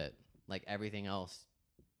that was it. Like everything else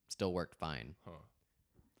still worked fine, Huh.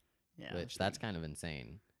 Yeah. which that's kind of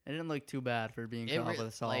insane. It didn't look too bad for being It cut off re- with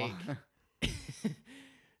a saw. like-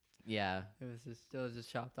 Yeah. It was just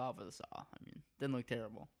chopped off with a saw. I mean, didn't look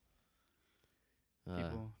terrible.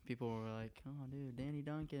 People were like, "Oh, dude, Danny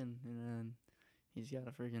Duncan," and then he's got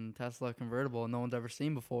a freaking Tesla convertible no one's ever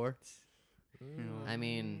seen before. know, I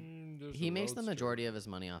mean, There's he a makes the Roadster. majority of his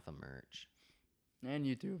money off of merch. And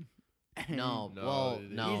YouTube. No, No, well,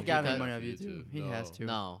 he's no, he's got to because, make money off YouTube. YouTube. He has to.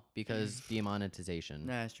 no, because demonetization.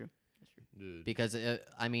 Nah, that's true. Dude. Because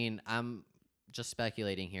I mean, I'm just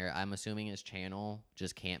speculating here. I'm assuming his channel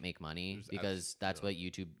just can't make money There's because that's no. what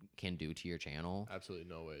YouTube can do to your channel. Absolutely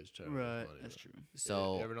no way it's trying to Right, make money. that's bro. true.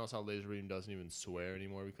 So you ever notice how Laser Ream doesn't even swear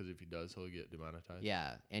anymore because if he does, he'll get demonetized.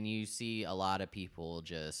 yeah, and you see a lot of people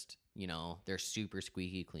just, you know, they're super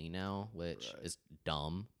squeaky clean now, which Right. is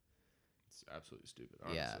dumb. It's absolutely stupid.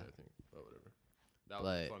 Honestly, Yeah. I think, but whatever. That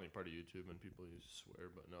was the But- funny part of YouTube when people used to swear,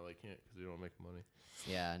 but no, they can't because they don't make money.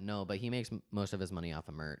 Yeah, no, but he makes most of his money off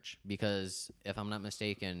of merch because if I'm not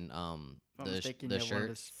mistaken, If I'm the mistaken, the you have one of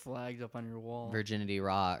his shirts flags up on your wall. Virginity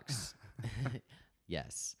Rocks.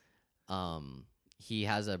 Yes. He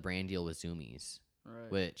has a brand deal with Zoomies, Right.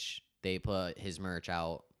 which they put his merch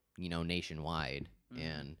out, you know, nationwide, Mhm.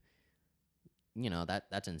 and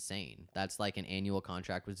that's insane. That's like an annual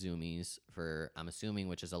contract with Zoomies for, I'm assuming,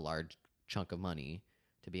 which is a large chunk of money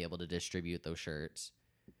to be able to distribute those shirts.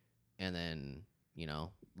 And then,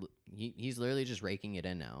 he's literally just raking it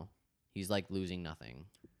in now. He's like losing nothing.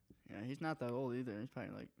 Yeah, he's not that old either. He's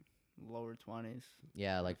probably like lower 20s.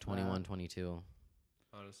 Yeah, like If that. 21, 22.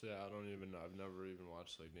 Honestly, I've never even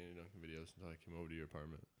watched like Danny Duncan videos until I came over to your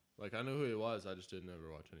apartment. Like, I knew who he was, I just didn't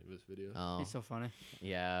ever watch any of his videos. Oh, He's so funny.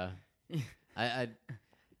 yeah.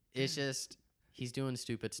 It's just, he's doing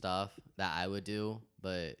stupid stuff that I would do,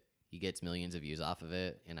 but he gets millions of views off of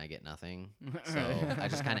it, and I get nothing. So I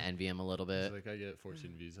just kind of envy him a little It's bit. like I get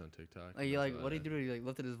 14 views on TikTok. Like, what did he do? He like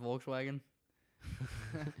lifted his Volkswagen.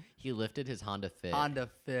 He lifted his Honda Fit. Honda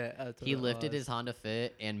Fit. That's what He it lifted was. his Honda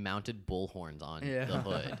Fit and mounted bullhorns on Yeah. the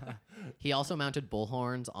hood. He also mounted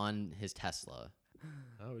bullhorns on his Tesla,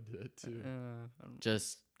 I would do that too.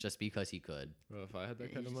 just because he could. Well, if I had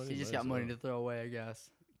that kind of money, He just might got as money well. to throw away, I guess.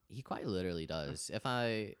 He quite literally does.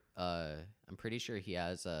 I'm pretty sure he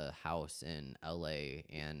has a house in LA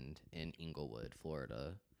and in Inglewood,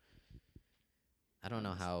 Florida. I don't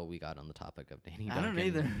know how we got on the topic of Danny I Duncan. don't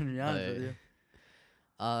either, to be honest with you.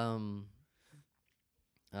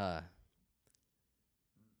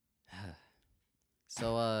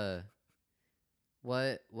 So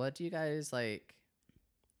what do you guys like?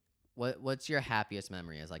 What's your happiest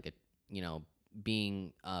memory as like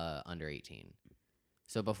being under 18?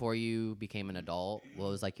 So before you became an adult, what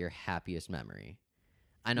was like your happiest memory?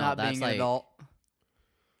 I know Not that's being like an adult.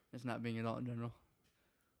 It's not being an adult in general.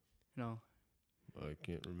 No. I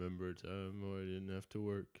can't remember a time where I didn't have to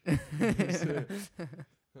work.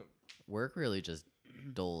 work really just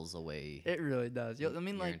dulls away. It really does. I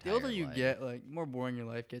mean, Your like, the older entire you life. get, like, more boring your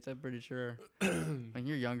life gets, I'm pretty sure. When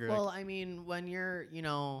you're younger, Well, like, I mean, when you're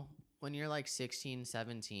like 16,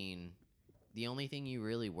 17, the only thing you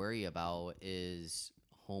really worry about is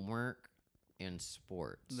homework and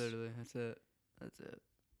sports. literally, that's it. That's it.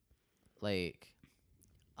 Like,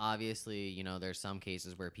 obviously, there's some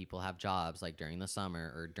cases where people have jobs like during the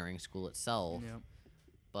summer or during school itself, Yep.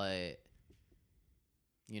 but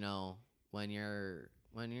when you're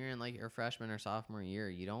in like your freshman or sophomore year,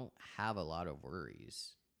 you don't have a lot of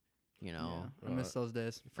worries. Yeah, I miss those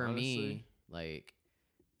days. For me, Honestly. like,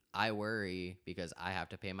 I worry because I have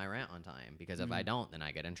to pay my rent on time, because if I Mhm. don't, then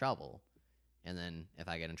I get in trouble. And then if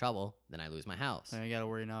I get in trouble, then I lose my house. I gotta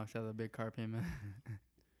worry now because I have a big car payment.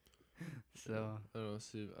 So, I don't know.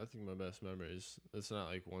 See, I think my best memories. It's not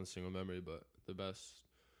like one single memory, but the best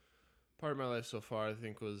part of my life so far, I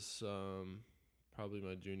think, was probably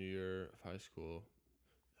my junior year of high school.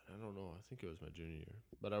 I don't know. I think it was my junior year,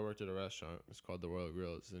 but I worked at a restaurant. It's called the Royal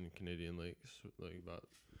Grill. It's in Canadian Lakes, like about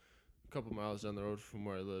a couple miles down the road from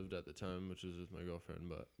where I lived at the time, which was with my girlfriend.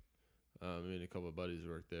 But me and a couple of buddies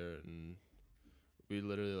worked there, and we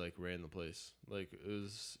literally like ran the place. Like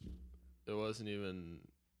it wasn't even.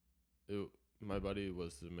 My buddy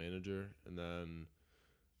was the manager, and then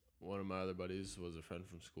one of my other buddies was a friend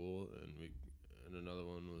from school, and another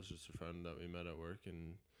one was just a friend that we met at work,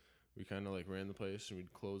 and we kind of like ran the place, and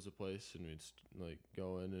we'd close the place, and we'd like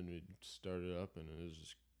go in and we'd start it up, and it was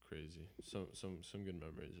just crazy. Some good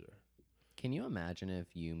memories there. Can you imagine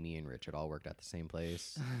if you, me, and Richard all worked at the same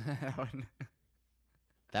place? that'd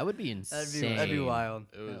That would be insane. be wild.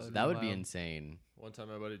 It was- That would be wild. insane. One time,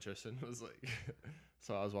 my buddy Tristan was like,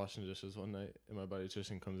 so I was washing dishes one night, and my buddy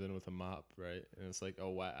Tristan comes in with a mop, right, and it's like a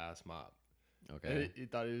wet ass mop. And Okay. he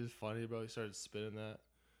thought he was funny, bro. He started spinning that.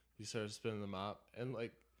 He started spinning the mop, and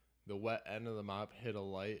like the wet end of the mop hit a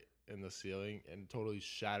light in the ceiling and totally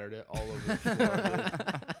shattered it all over the floor.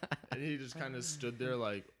 Dude. And he just kind of stood there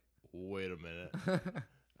like, wait a minute.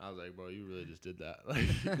 I was like, bro, you really just did that.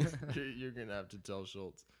 Like, you're gonna have to tell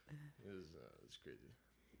Schultz. It's crazy.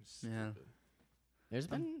 It's Yeah. stupid. There's I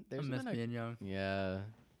been miss a, being young. yeah.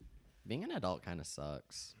 Being an adult kind of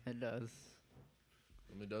sucks. It does.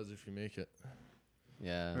 Only does if you make it.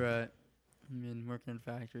 Yeah. Right. I mean, working in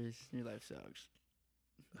factories, your life sucks.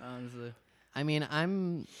 Honestly. I mean,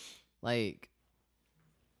 I'm like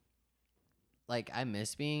I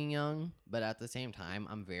miss being young, but at the same time,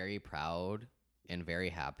 I'm very proud and very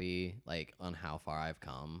happy like on how far I've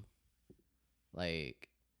come. Like,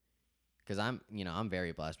 cuz I'm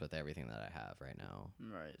very blessed with everything that I have right now.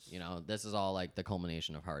 Right. This is all like the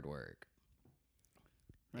culmination of hard work.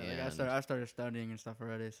 Right, like and- I started studying and stuff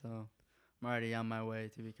already, so I'm already on my way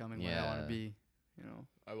to becoming what I want Yeah. to be.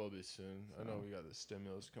 I will be soon. I know So- we got the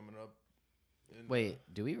stimulus coming up. in, Wait,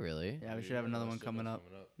 do we really? Yeah, we should have another one coming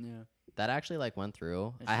stimulus up. Yeah. That actually like went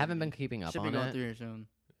through. It I should haven't been be. keeping up Should be on going it. through here soon.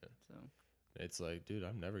 Yeah. So It's like, dude,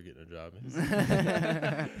 I'm never getting a job.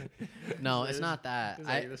 No, it's not that. It's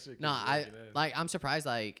like, this shit No, keeps I working in. like. I'm surprised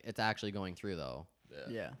like it's actually going through though.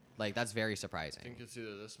 Yeah. Like that's very I surprising. think it's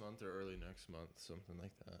either this month or early next month, something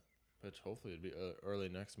like that. Which hopefully it'd be early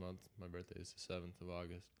next month. My birthday is the 7th of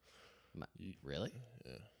August. Really?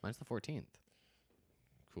 Yeah. Mine's the 14th.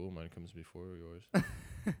 Cool. Mine comes before yours.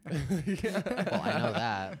 Well, I know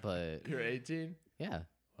that, but You're 18? yeah.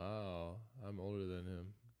 Wow. I'm older than him.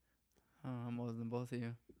 Oh, I'm older than both of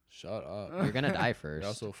you. Shut up. You're gonna die first. You're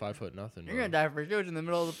also 5'0" nothing. You're bro. gonna die first. You're in the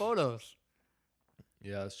middle of the photos.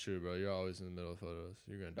 Yeah, that's true, bro. You're always in the middle of photos.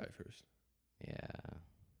 You're gonna die first. Yeah.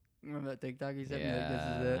 Remember that TikTok he sent me? Yeah, Like,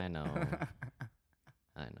 this is it. I know.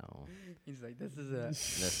 I know. He's like, this is it.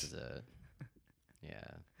 This is it. Yeah.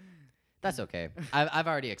 That's okay. I've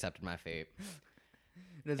already accepted my fate.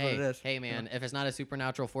 It is Hey, what it is. hey, man. If it's not a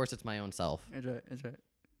supernatural force, it's my own self. It's right. It's right.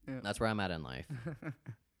 Yeah. That's where I'm at in life.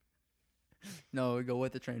 No, we go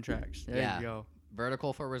with the train tracks. There Yeah. you go.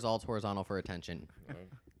 Vertical for results, horizontal for attention.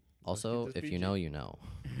 Also, this if you PG. know, you know.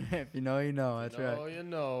 If you know, you know. That's Oh, you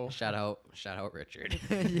know. Shout out, Richard.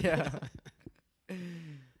 right. Yeah.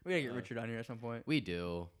 We gotta get Richard on here at some point. We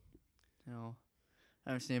do. You know,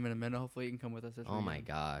 I haven't seen him in a minute. Hopefully, he can come with us this Oh my weekend.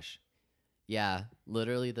 gosh. Yeah,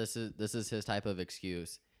 literally, this is his type of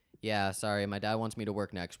excuse. Yeah, sorry, my dad wants me to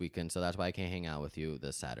work next weekend, so that's why I can't hang out with you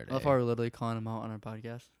this Saturday. I love how we're literally calling him out on our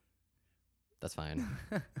podcast. That's fine.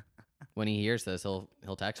 When he hears this, he'll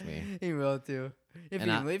text me. He will too. And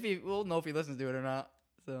We'll know if he listens to it or not.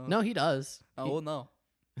 So No, he does. oh, we'll know.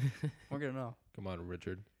 We're gonna know. Come on,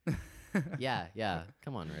 Richard. Yeah.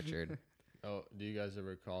 Come on, Richard. Oh, do you guys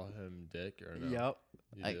ever call him Dick or no? Yep.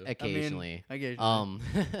 You do? Occasionally. Occasionally.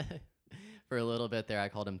 For a little bit there, I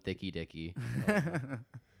called him Thicky Dicky.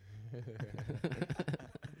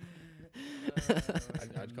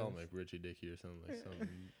 I'd call him like Richie Dicky or something like something.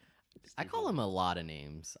 I call him a lot of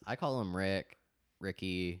names. I call him Rick,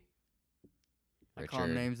 Ricky, I call him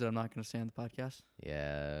Richard. names that I'm not gonna say on the podcast.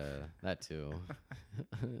 Yeah, that too.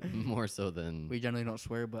 More so than We generally don't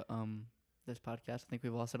swear, but this podcast, I think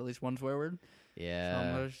we've all said at least one swear word. So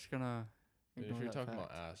yeah. I'm just gonna. Dude, if ignore you're that talking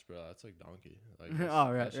fact. about ass, bro, that's like donkey. Like,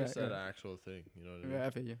 Oh, right, that's just right, an right. actual thing. You know what I mean? Yeah, I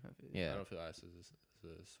feel you. I Yeah. don't feel ass is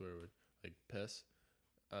a swear word. Like piss.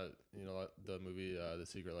 You know the movie The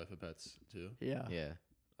Secret Life of Pets too. Yeah. Yeah.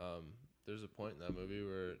 There's a point in that movie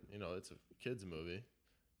where it's a kids movie,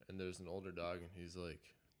 and there's an older dog, and he's like,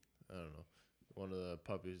 I don't know, one of the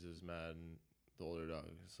puppies is mad, and the older dog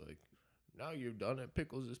is like, "Now you've done it,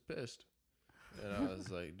 Pickles is pissed." And I was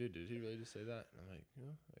like, dude, did he really just say that? And I'm like,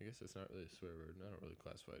 I guess it's not really a swear word. And I don't really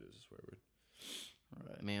classify it as a swear word.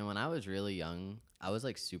 Right. Man, when I was really young, I was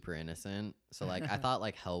like super innocent. So like I thought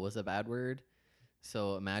like hell was a bad word.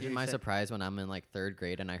 So imagine You my said- surprise when I'm in like 3rd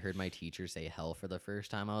grade and I heard my teacher say hell for the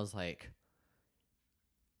first time. I was like,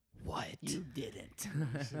 what? You didn't.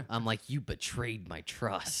 I'm like, you betrayed my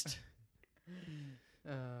trust.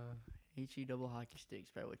 HE double hockey sticks,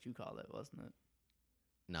 probably what you called it, wasn't it?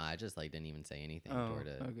 No, I just like didn't even say anything Oh, toward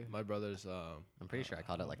it. okay. My brother's I'm pretty sure I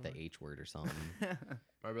called it like the H word or something.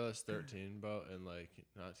 my brother's 13, bro, and like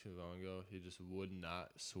not too long ago, he just would not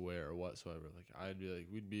swear whatsoever. Like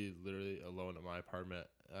we'd be literally alone at my apartment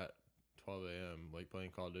at 12 a.m. like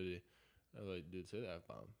playing Call of Duty. I was like, dude, say that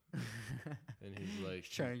bomb. And he's like, He's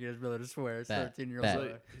trying to get his brother to swear. It's Bet. 13-year-old Bet.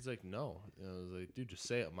 brother. he's like, no. And I was like, dude, just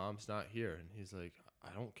say it. Mom's not here. And he's like,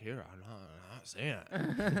 I don't care. I'm not saying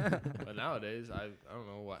it. But nowadays, I don't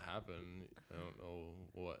know what happened. I don't know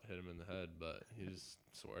what hit him in the head, but he just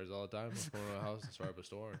swears all the time. He'll go to the house and swear up a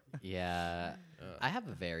storm. Yeah. Yeah. I have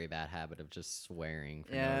a very bad habit of just swearing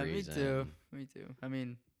for Yeah, no me reason. too. Me too. I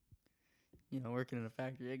mean, working in a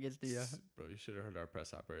factory, it gets to you. Bro, you should have heard our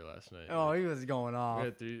press operator last night. Oh, he was going off.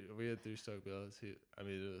 We had three stoke bills.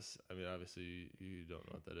 Obviously you don't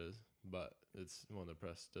know what that is, but it's when the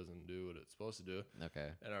press doesn't do what it's supposed to do. Okay.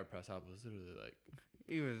 And our press op was literally like,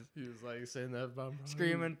 He was he was like saying that bomb,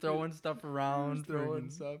 screaming, throwing stuff around, throwing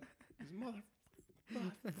friggin'. stuff. He's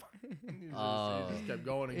he Oh. just kept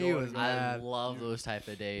going and He going. was and going. I mad. love those type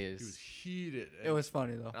of He was days. heated. It was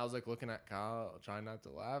funny though. And I was like looking at Kyle, trying not to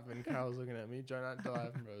laugh, and Kyle was looking at me, trying not to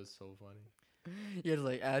laugh. Bro, it was so funny. You had to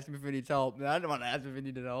like ask him if he needs help. Man, I didn't want to ask him if he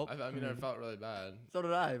needed help. I mean, I felt really bad. So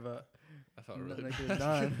did I, but I felt really nothing I bad. could've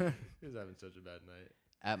done. He was having such a bad night.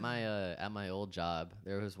 At my old job,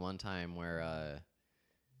 there was one time where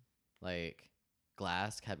like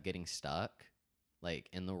glass kept getting stuck like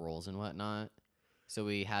in the rolls and whatnot. So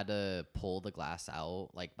we had to pull the glass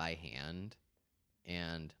out like by hand.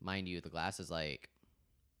 And mind you, the glass is like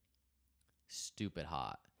stupid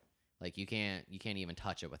hot. Like you can't even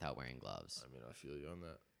touch it without wearing gloves. I mean, I feel you on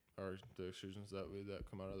that. or the extrusions that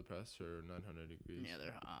come out of the press are 900 degrees. Yeah,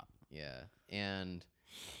 they're hot. Yeah. And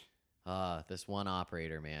this one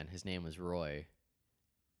operator, man, his name was Roy.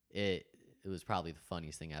 It was probably the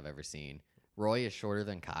funniest thing I've ever seen. Roy is shorter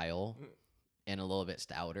than Kyle and a little bit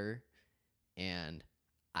stouter. And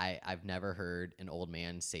I've never heard an old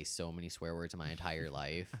man say so many swear words in my entire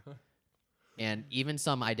life. And even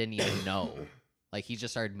some I didn't even know. Like, he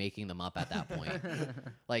just started making them up at that point.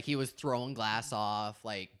 Like, he was throwing glass off,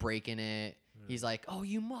 like, breaking it. He's like, oh,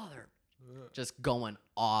 you mother. Just going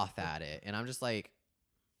off at it. And I'm just like,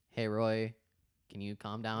 hey, Roy, can you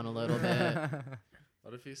calm down a little bit?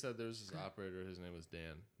 What if he said there's this operator, his name was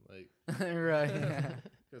Dan? Like, Right.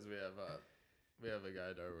 because we have a guy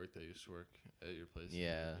at our work that used to work at your place.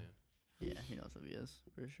 Yeah. Yeah, he knows who he is,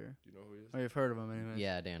 for sure. Do you know who he is? Or you've heard of him anyway.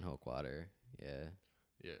 Yeah, Dan Hochwater. Yeah.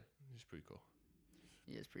 Yeah, he's pretty cool.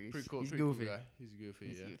 He is pretty Cool. He's pretty goofy. Cool guy. He's goofy.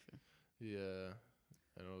 He's yeah. goofy. Yeah.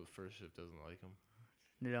 I know the first shift doesn't like him.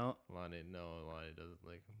 You know? Lonnie doesn't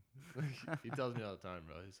like him. He tells me all the time,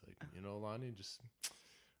 bro. He's like,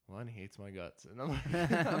 Lonnie hates my guts, and I'm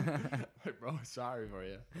like, bro, sorry for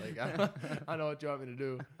you. Like, I know what you want me to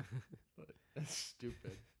do. But that's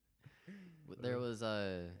stupid. There was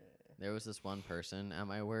this one person at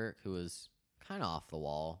my work who was kind of off the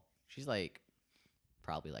wall. She's like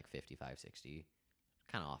probably like 55, 60,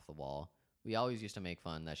 kind of off the wall. We always used to make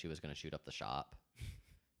fun that she was going to shoot up the shop,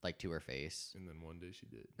 like, to her face. And then one day she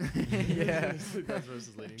did. Yeah. That's what this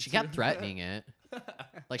is leading She to. kept threatening it.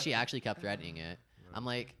 Like, she actually kept threatening it. I'm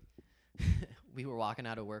like, we were walking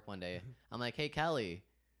out of work one day. I'm like, hey, Kelly,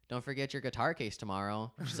 don't forget your guitar case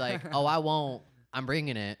tomorrow. She's like, oh, I won't. I'm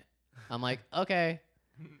bringing it. I'm like, okay.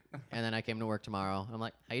 And then I came to work tomorrow. I'm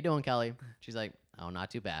like, how you doing, Kelly? She's like, oh, not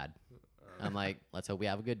too bad. I'm like, let's hope we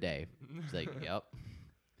have a good day. She's like, yep.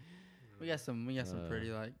 We got some pretty,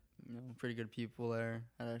 like, pretty good people there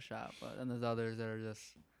at our shop, but then there's others that are just,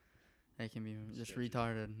 they can be just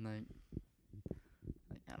retarded. Like,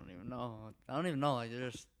 I don't even know. Like, they're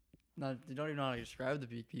just not. You don't even know how to describe the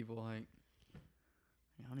big people. Like,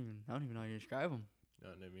 I don't even know how to describe them.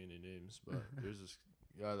 Not naming any names, but there's this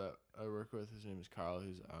guy that I work with. His name is Carl.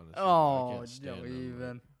 He's honestly, I Oh, can't stand don't him. even.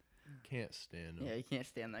 Like, can't stand him. Yeah, you can't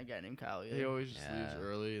stand that guy named Kyle. He always just leaves Yeah.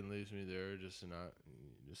 early and leaves me there just to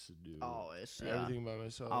do Always, yeah. everything by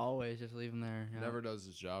myself. Always just leave him there. Yeah. Never does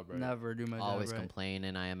his job right. Never do my Always job right.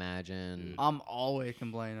 complaining, I imagine. Dude. I'm always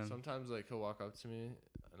complaining. Sometimes like he'll walk up to me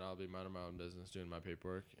and I'll be minding my own business doing my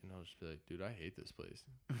paperwork and I'll just be like, dude, I hate this place.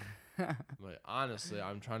 I'm like, honestly,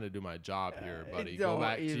 I'm trying to do my job here, buddy. Go Don't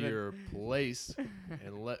back to even. your place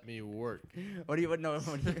and let me work. What do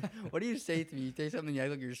you say to me? You say something, you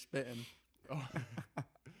act like you're spitting. Oh. So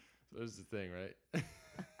there's the thing, right?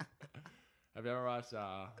 Have you ever watched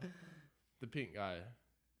the pink guy?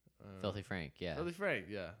 Filthy Frank, yeah. Filthy Frank,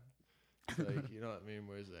 yeah. It's like, you know what I mean?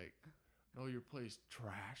 Where he's like, "No, your place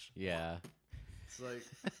trash." Yeah. It's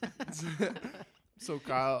like, so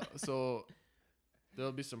Kyle, so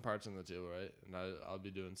there'll be some parts on the table, right? And I'll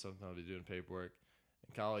be doing something. I'll be doing paperwork,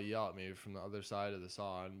 and Kyle will yell at me from the other side of the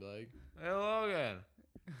saw and be like, "Hey, Logan,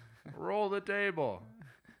 roll the table."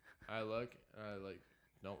 I look, and I like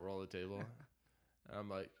don't roll the table, and I'm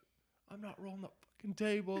like, "I'm not rolling the fucking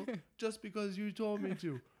table just because you told me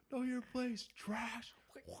to. No, your place trash."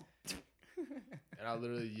 And I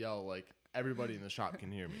literally yell like everybody in the shop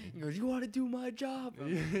can hear me. He goes, "You want to do my job?"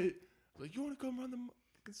 Like, you want to come run the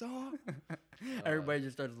fucking saw? Everybody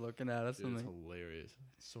just starts looking at us. Dude, And it's like, hilarious.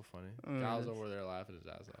 It's so funny. Oh, Kyle's that's- over there laughing his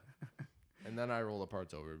ass off. And then I roll the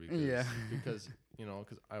parts over because, Yeah. because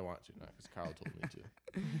I want to, not because Kyle told me to.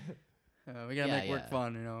 we gotta Yeah, make work yeah.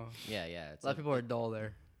 fun, you know. Yeah, yeah. A lot of people are dull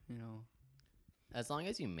there, you know. As long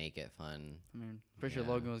as you make it fun. I mean, pretty sure Yeah.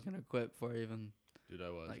 Logan was gonna quit before he even Dude, I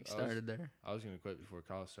was. like I started there. was going to quit before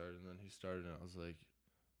Kyle started, and then he started, and I was like,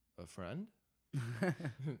 a friend?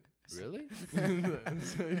 Really?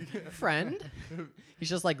 It's like- Friend? He's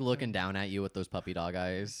just like looking down at you with those puppy dog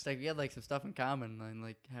eyes. It's like we had like some stuff in common, and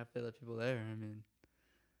like half the other people there. I mean,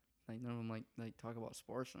 like none of them like talk about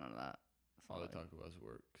sports and none of that. So, all they like, talk about is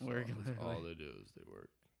work. So Work, that's all literally. they do is they work.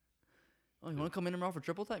 Oh, you want to come in tomorrow for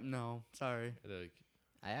triple time? No, sorry. Like,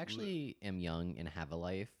 I actually am young and have a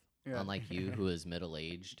life, Yeah. unlike you, who is middle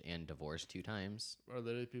aged and divorced 2 times. or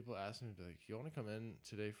literally people ask me, like, you want to come in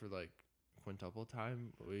today for like quintuple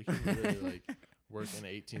time? We can literally like work an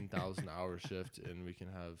 18,000 hour shift and we can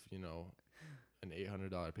have, an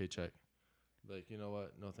 $800 paycheck. Like, you know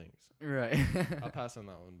what? No thanks. Right. I'll pass on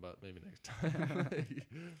that one, but maybe next time.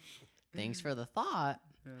 Thanks for the thought.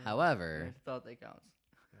 Yeah. However, I thought that counts.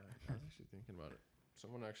 Yeah, I was actually thinking about it.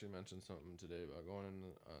 Someone actually mentioned something today about going in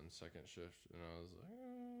on second shift, and I was like,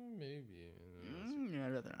 maybe. And I was like, Yeah,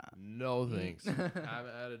 I'd rather not. no thanks. I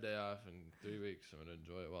haven't had a day off in 3 weeks. I'm gonna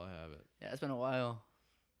enjoy it while I have it. Yeah, it's been a while.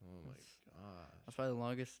 Oh my gosh. That's probably the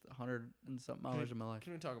longest 100 and something hours of my life.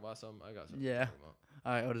 Can we talk about something? I got something Yeah. to talk about.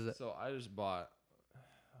 All right, what is it? So I just bought.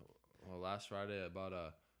 Well, last Friday I bought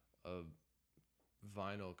a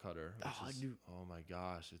vinyl cutter. Oh my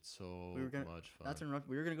gosh, it's so much fun. Not to interrupt.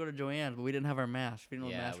 We were gonna go to Joann's, but we didn't have our mask. We didn't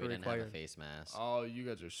know Yeah, masks we were didn't required. have a face mask. Oh, you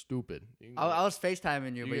guys are stupid. I was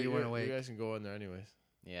FaceTiming you, but you weren't awake. You guys can go in there anyways.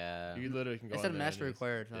 Yeah. You literally can go It in said there. mask anyways.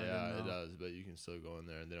 required. So I Yeah, didn't it know. does, but you can still go in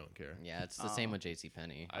there and they don't care. Yeah, it's the same with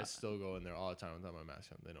JCPenney. I still go in there all the time without my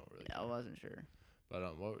mask on. They don't really Yeah, I care. wasn't sure.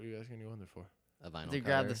 But what were you guys gonna go in there for? A vinyl To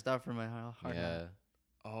grab the cutter. stuff from my hard Yeah. hat.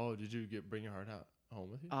 Oh, did you bring your hard hat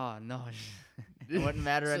home with you? Oh no, it wouldn't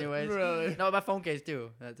matter So- anyways. Really? No, my phone case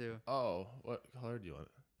too. That too. Oh, what color do you want?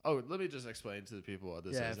 Oh, let me just explain to the people what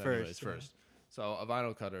this Yeah, is. first, yeah. So a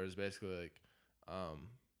vinyl cutter is basically like,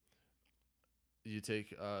 you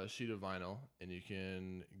take a sheet of vinyl and you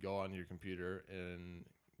can go on your computer and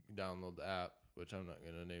download the app, which I'm not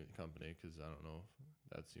gonna name the company because I don't know if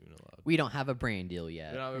that's even allowed. We don't have a brand deal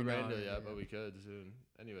yet. We don't have a We brand don't, deal yet, yeah. but we could soon.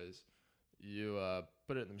 Anyways, you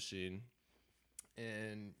put it in the machine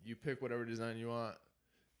and you pick whatever design you want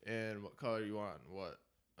and what color you want and what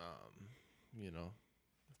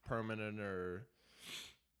permanent or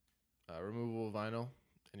removable vinyl,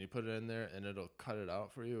 and you put it in there and it'll cut it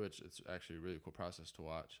out for you, which it's actually a really cool process to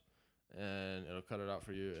watch. And it'll cut it out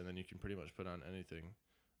for you, and then you can pretty much put on anything.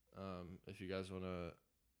 If you guys want to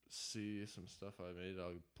see some stuff I made,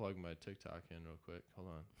 I'll plug my TikTok in real quick. Hold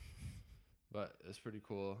on. But it's pretty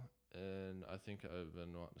cool, and I think I've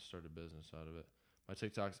been wanting to start a business out of it. My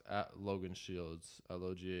TikTok's at Logan Shields,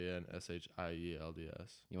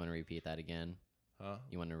 LOGANSHIELDS. You want to repeat that again? Huh?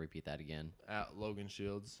 You want to repeat that again? At Logan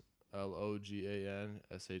Shields,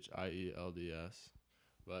 LOGANSHIELDS.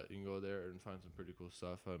 But you can go there and find some pretty cool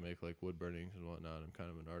stuff. I make like wood burnings and whatnot. I'm kind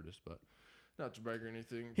of an artist, but not to brag or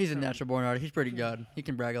anything. He's a Kinda natural born artist. He's pretty good. He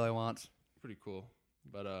can brag all he wants. pretty cool.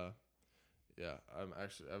 But yeah, I've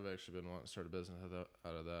actually been wanting to start a business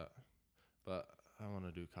out of that. But I want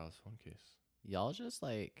to do Kyle's phone case. Y'all just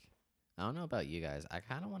like, I don't know about you guys. I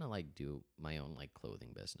kind of want to like do my own like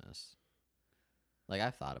clothing business. Like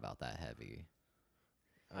I've thought about that heavy.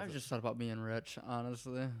 I just thought about being rich,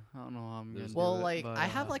 honestly. I don't know how I'm gonna Well, do it, like but, I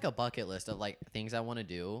have like a bucket list of like things I want to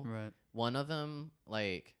do. right. One of them,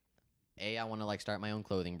 like, I want to like start my own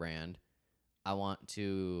clothing brand. I want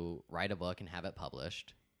to write a book and have it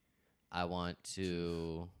published.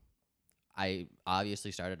 I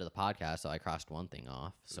obviously started the podcast, so I crossed one thing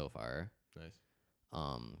off so far. Nice.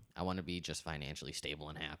 I want to be just financially stable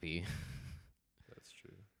and happy. That's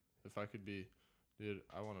true. If I could be, dude,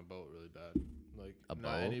 I want a boat really bad. Like A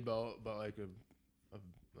not boat? any boat, but like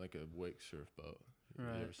a wake surf boat. You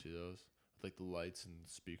Right. ever see those? Like the lights and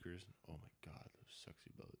speakers. Oh my god, those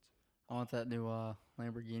sexy boats. I want that new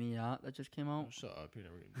Lamborghini yacht that just came Oh, out. shut up! You're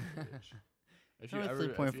never gonna be that rich. If Only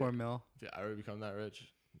you 3.4 mil. ever become that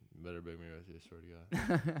rich, you better bring me with you. I swear to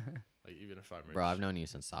God. Like even if I'm rich. Bro, I've known you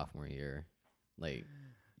since sophomore year. Like,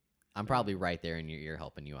 I'm probably right there in your ear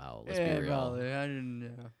helping you out. Let's Yeah, be real. probably. I didn't.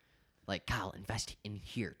 Yeah. Like, Kyle, invest in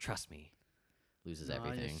here. Trust me. Loses No, I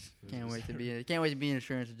everything. just can't wait to be an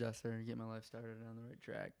insurance adjuster and get my life started on the right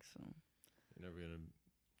track. So You're never gonna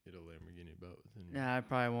get a Lamborghini boat. Within yeah, I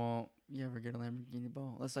probably won't. You ever get a Lamborghini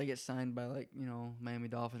boat unless I get signed by like Miami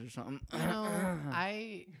Dolphins or something. You know,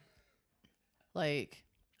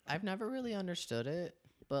 I've never really understood it,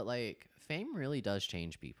 but like fame really does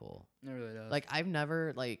change people. It really does. Like I've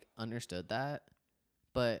never like understood that,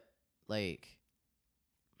 but like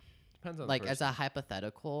Depends on like the as person. a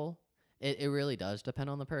hypothetical, it really does depend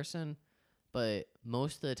on the person, but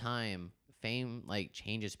most of the time fame like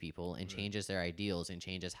changes people and Right. changes their ideals and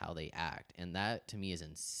changes how they act, and that to me is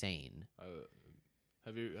insane.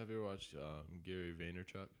 Have you ever watched Gary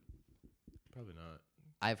Vaynerchuk? Probably not.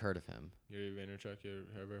 I've heard of him. Gary Vaynerchuk, you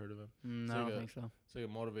ever heard of him? I like don't a- think so. It's like a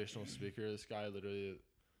motivational speaker. This guy literally,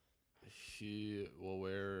 he will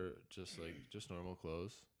wear just normal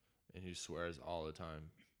clothes, and he swears all the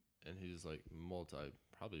time, and he's like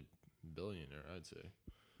probably billionaire, I'd say.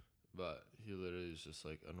 But he literally is just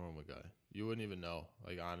like a normal guy. You wouldn't even know,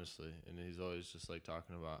 like honestly. And he's always just like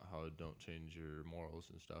talking about how don't change your morals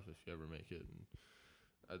and stuff if you ever make it. And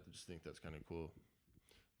I just think that's kind of cool.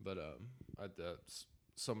 But that's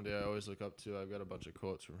somebody I always look up to. I've got a bunch of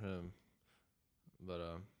quotes from him. But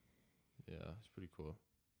yeah, it's pretty cool.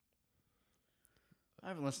 I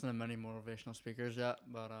haven't listened to many motivational speakers yet,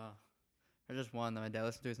 but There's just one that my dad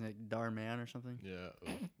listens to. His like Darman or something. Yeah.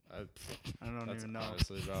 I don't That's even know.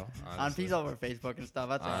 honestly, bro. On Honestly. he's all over Facebook and stuff.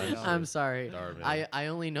 That's all I know. Honestly. I'm sorry. Darman. I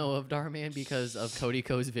only know of Darman because of Cody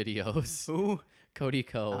Ko's videos. Who? Cody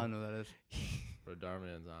I Ko. don't know who that is. Bro,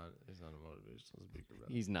 Darman's on. He's on a motivational speaker, bro.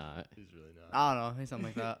 He's not. He's really not. I don't know. He's something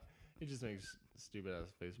like that. He just makes stupid ass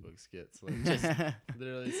Facebook skits. Like, just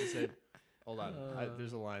literally, it's to say, hold on.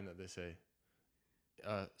 There's a line that they say.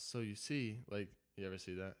 So you see, like, you ever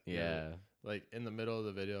see that? Yeah. Like in the middle of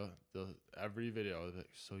the video, every video, like,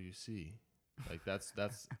 so you see, like that's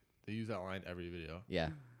they use that line every video. Yeah.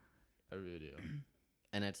 Every video.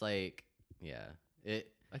 And it's like, yeah.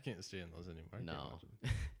 I can't stand those anymore. I can't No. watch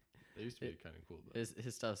them. They used to be kind of cool, but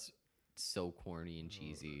His stuff's so corny and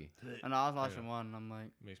cheesy. And I was I watching know. one, and I'm like,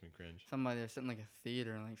 it makes me cringe. somebody was sitting in, like a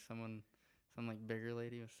theater, and like some like bigger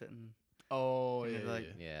lady was sitting. Oh and yeah, they're like,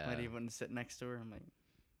 Yeah. lady went to sit next to her. I'm like,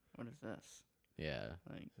 what is this? Yeah.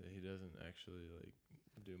 Like, So he doesn't actually like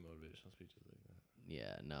do motivational speeches like that.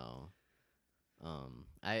 Yeah, no.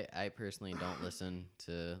 I personally don't listen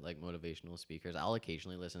to like motivational speakers. I'll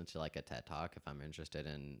occasionally listen to like a TED Talk if I'm interested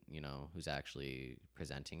in, who's actually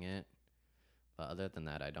presenting it. But other than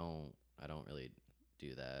that, I don't really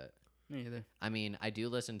do that. me either. I mean, I do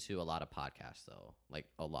listen to a lot of podcasts though, like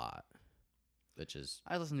a lot, which is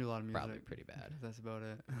I listen to a lot of music. probably pretty bad. That's about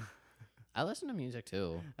it. I listen to music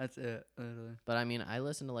too, That's it. Literally. but I mean, I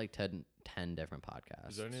listen to like 10 different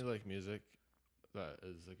podcasts. Is there any like music that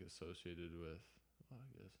is like associated with? Well,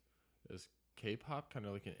 I guess is K-pop kind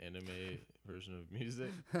of like an anime version of music?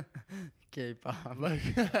 K-pop. Like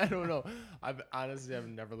I don't know. I've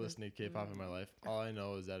never listened to K-pop in my life. All I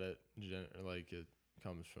know is that it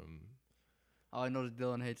comes from All I know is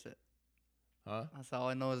Dylan hates it. huh? That's all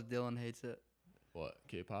I know is Dylan hates it. What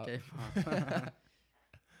K-pop? K-pop.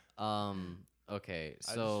 Okay,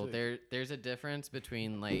 I so just feel there's a difference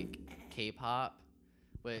between like K-pop,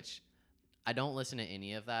 which I don't listen to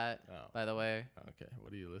any of that, Oh. by the way. Okay,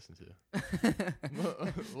 what do you listen to?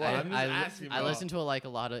 Well, I'm just asking. I bro. listen to like a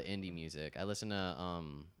lot of indie music. I listen to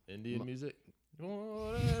Indian music.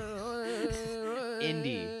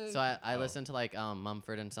 indie. So I Oh. listen to like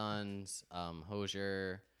Mumford and Sons,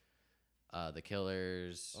 Hozier, The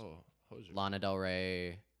Killers, Oh, Hozier. Lana Del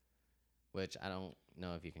Rey, which I don't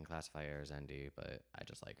know if you can classify her as indie, but I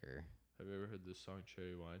just like her. Have you ever heard this song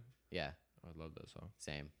Cherry Wine? Yeah, I love that song.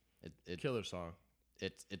 same. Killer song.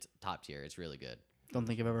 It's top tier. It's really good. Don't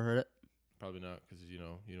think I've ever heard it. Probably not because you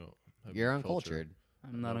don't have You're good culture. uncultured.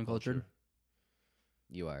 I'm not No uncultured. culture.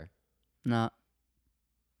 You are. Not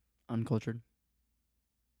uncultured.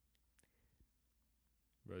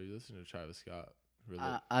 Bro, you listen to Travis Scott. Really?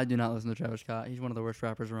 I do not listen to Travis Scott. He's one of the worst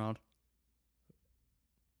rappers around.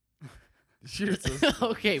 You're so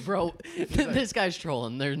Okay, bro. This guy's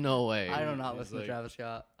trolling. There's no way. I do not he's listen like- to Travis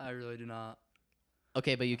Scott. I really do not.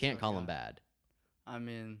 Okay, but you can't so call him guy. bad. I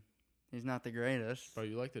mean, he's not the greatest. Bro,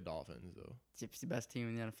 you like the Dolphins though. It's the best team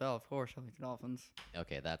in the NFL, of course. I like the Dolphins.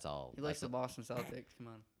 Okay, that's all. He likes That's the Boston Celtics. Come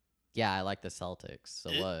on. Yeah, I like the Celtics. So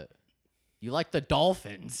what? You like the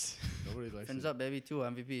Dolphins? Nobody likes Fins the, up, baby. 2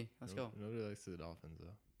 MVP. Let's go. Nobody likes the Dolphins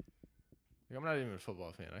though. Like, I'm not even a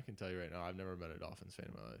football fan. I can tell you right now, I've never been a Dolphins fan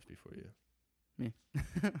in my life before you. Me.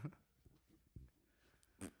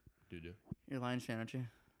 Do. You're a Lions fan, aren't you?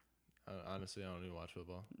 Honestly, I don't even watch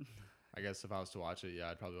football. I guess if I was to watch it, yeah,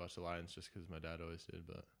 I'd probably watch the Lions just because my dad always did.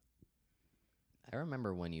 But I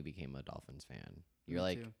remember when you became a Dolphins fan. Me too.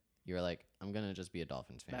 Like, I'm gonna just be a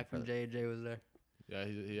Dolphins fan. Back for when the- J.J. was there. yeah,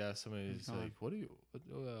 he asked somebody. He's Come on. like, "What do you?"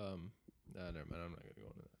 Nah, never mind. I'm not gonna go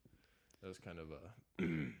into that. That was kind of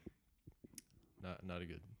not a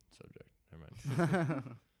good subject. Never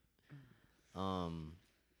mind.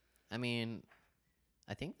 I mean,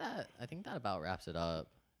 I think that about wraps it up.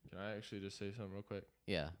 Can I actually just say something real quick?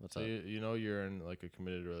 Yeah. What's So up? you know you're in like a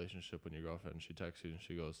committed relationship when your girlfriend she texts you and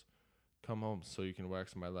she goes, "Come home so you can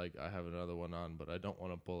wax my leg. I have another one on, but I don't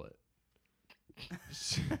want to pull it."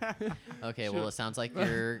 Okay. Well, it sounds like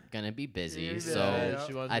you're gonna be busy. Yeah, So yeah.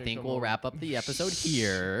 She wants I me to think come we'll home. wrap up the episode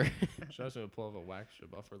here. She wants me to pull off a wax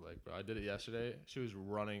strip off her leg, bro. I did it yesterday. She was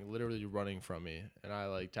literally running from me, and I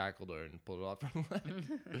like tackled her and pulled it off her leg.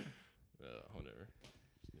 Whatever.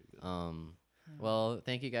 Well,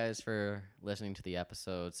 thank you guys for listening to the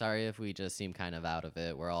episode. Sorry if we just seem kind of out of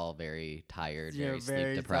it. We're all very tired, You're very sleep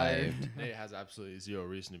very deprived. Nate has absolutely zero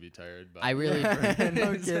reason to be tired. But I really,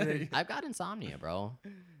 No kidding. I've got insomnia, bro.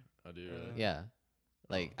 I do. Really. Yeah,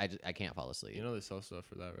 like I can't fall asleep. You know they sell stuff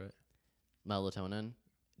for that, right? Melatonin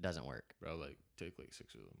doesn't work. Bro, like take like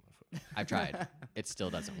 6 of them. I've tried. It still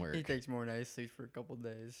doesn't work. He takes more than I sleep for a couple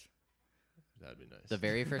days. That'd be nice. The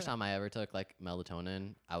very first time I ever took like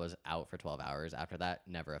melatonin, I was out for 12 hours. After that,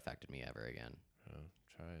 never affected me ever again. Oh,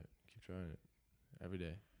 try it. Keep trying it every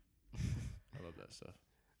day. I love that stuff.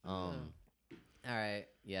 All right.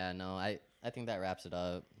 Yeah, no, I think that wraps it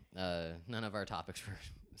up. None of our topics were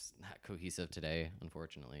that cohesive today,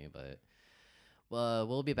 unfortunately, but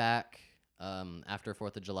we'll be back after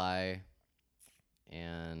 4th of July.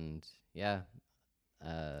 And yeah,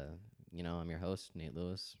 I'm your host, Nate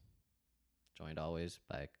Lewis, joined always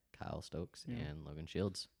by Kyle Stokes and Logan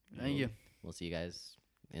Shields. Thank you. We'll see you guys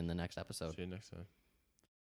in the next episode. See you next time.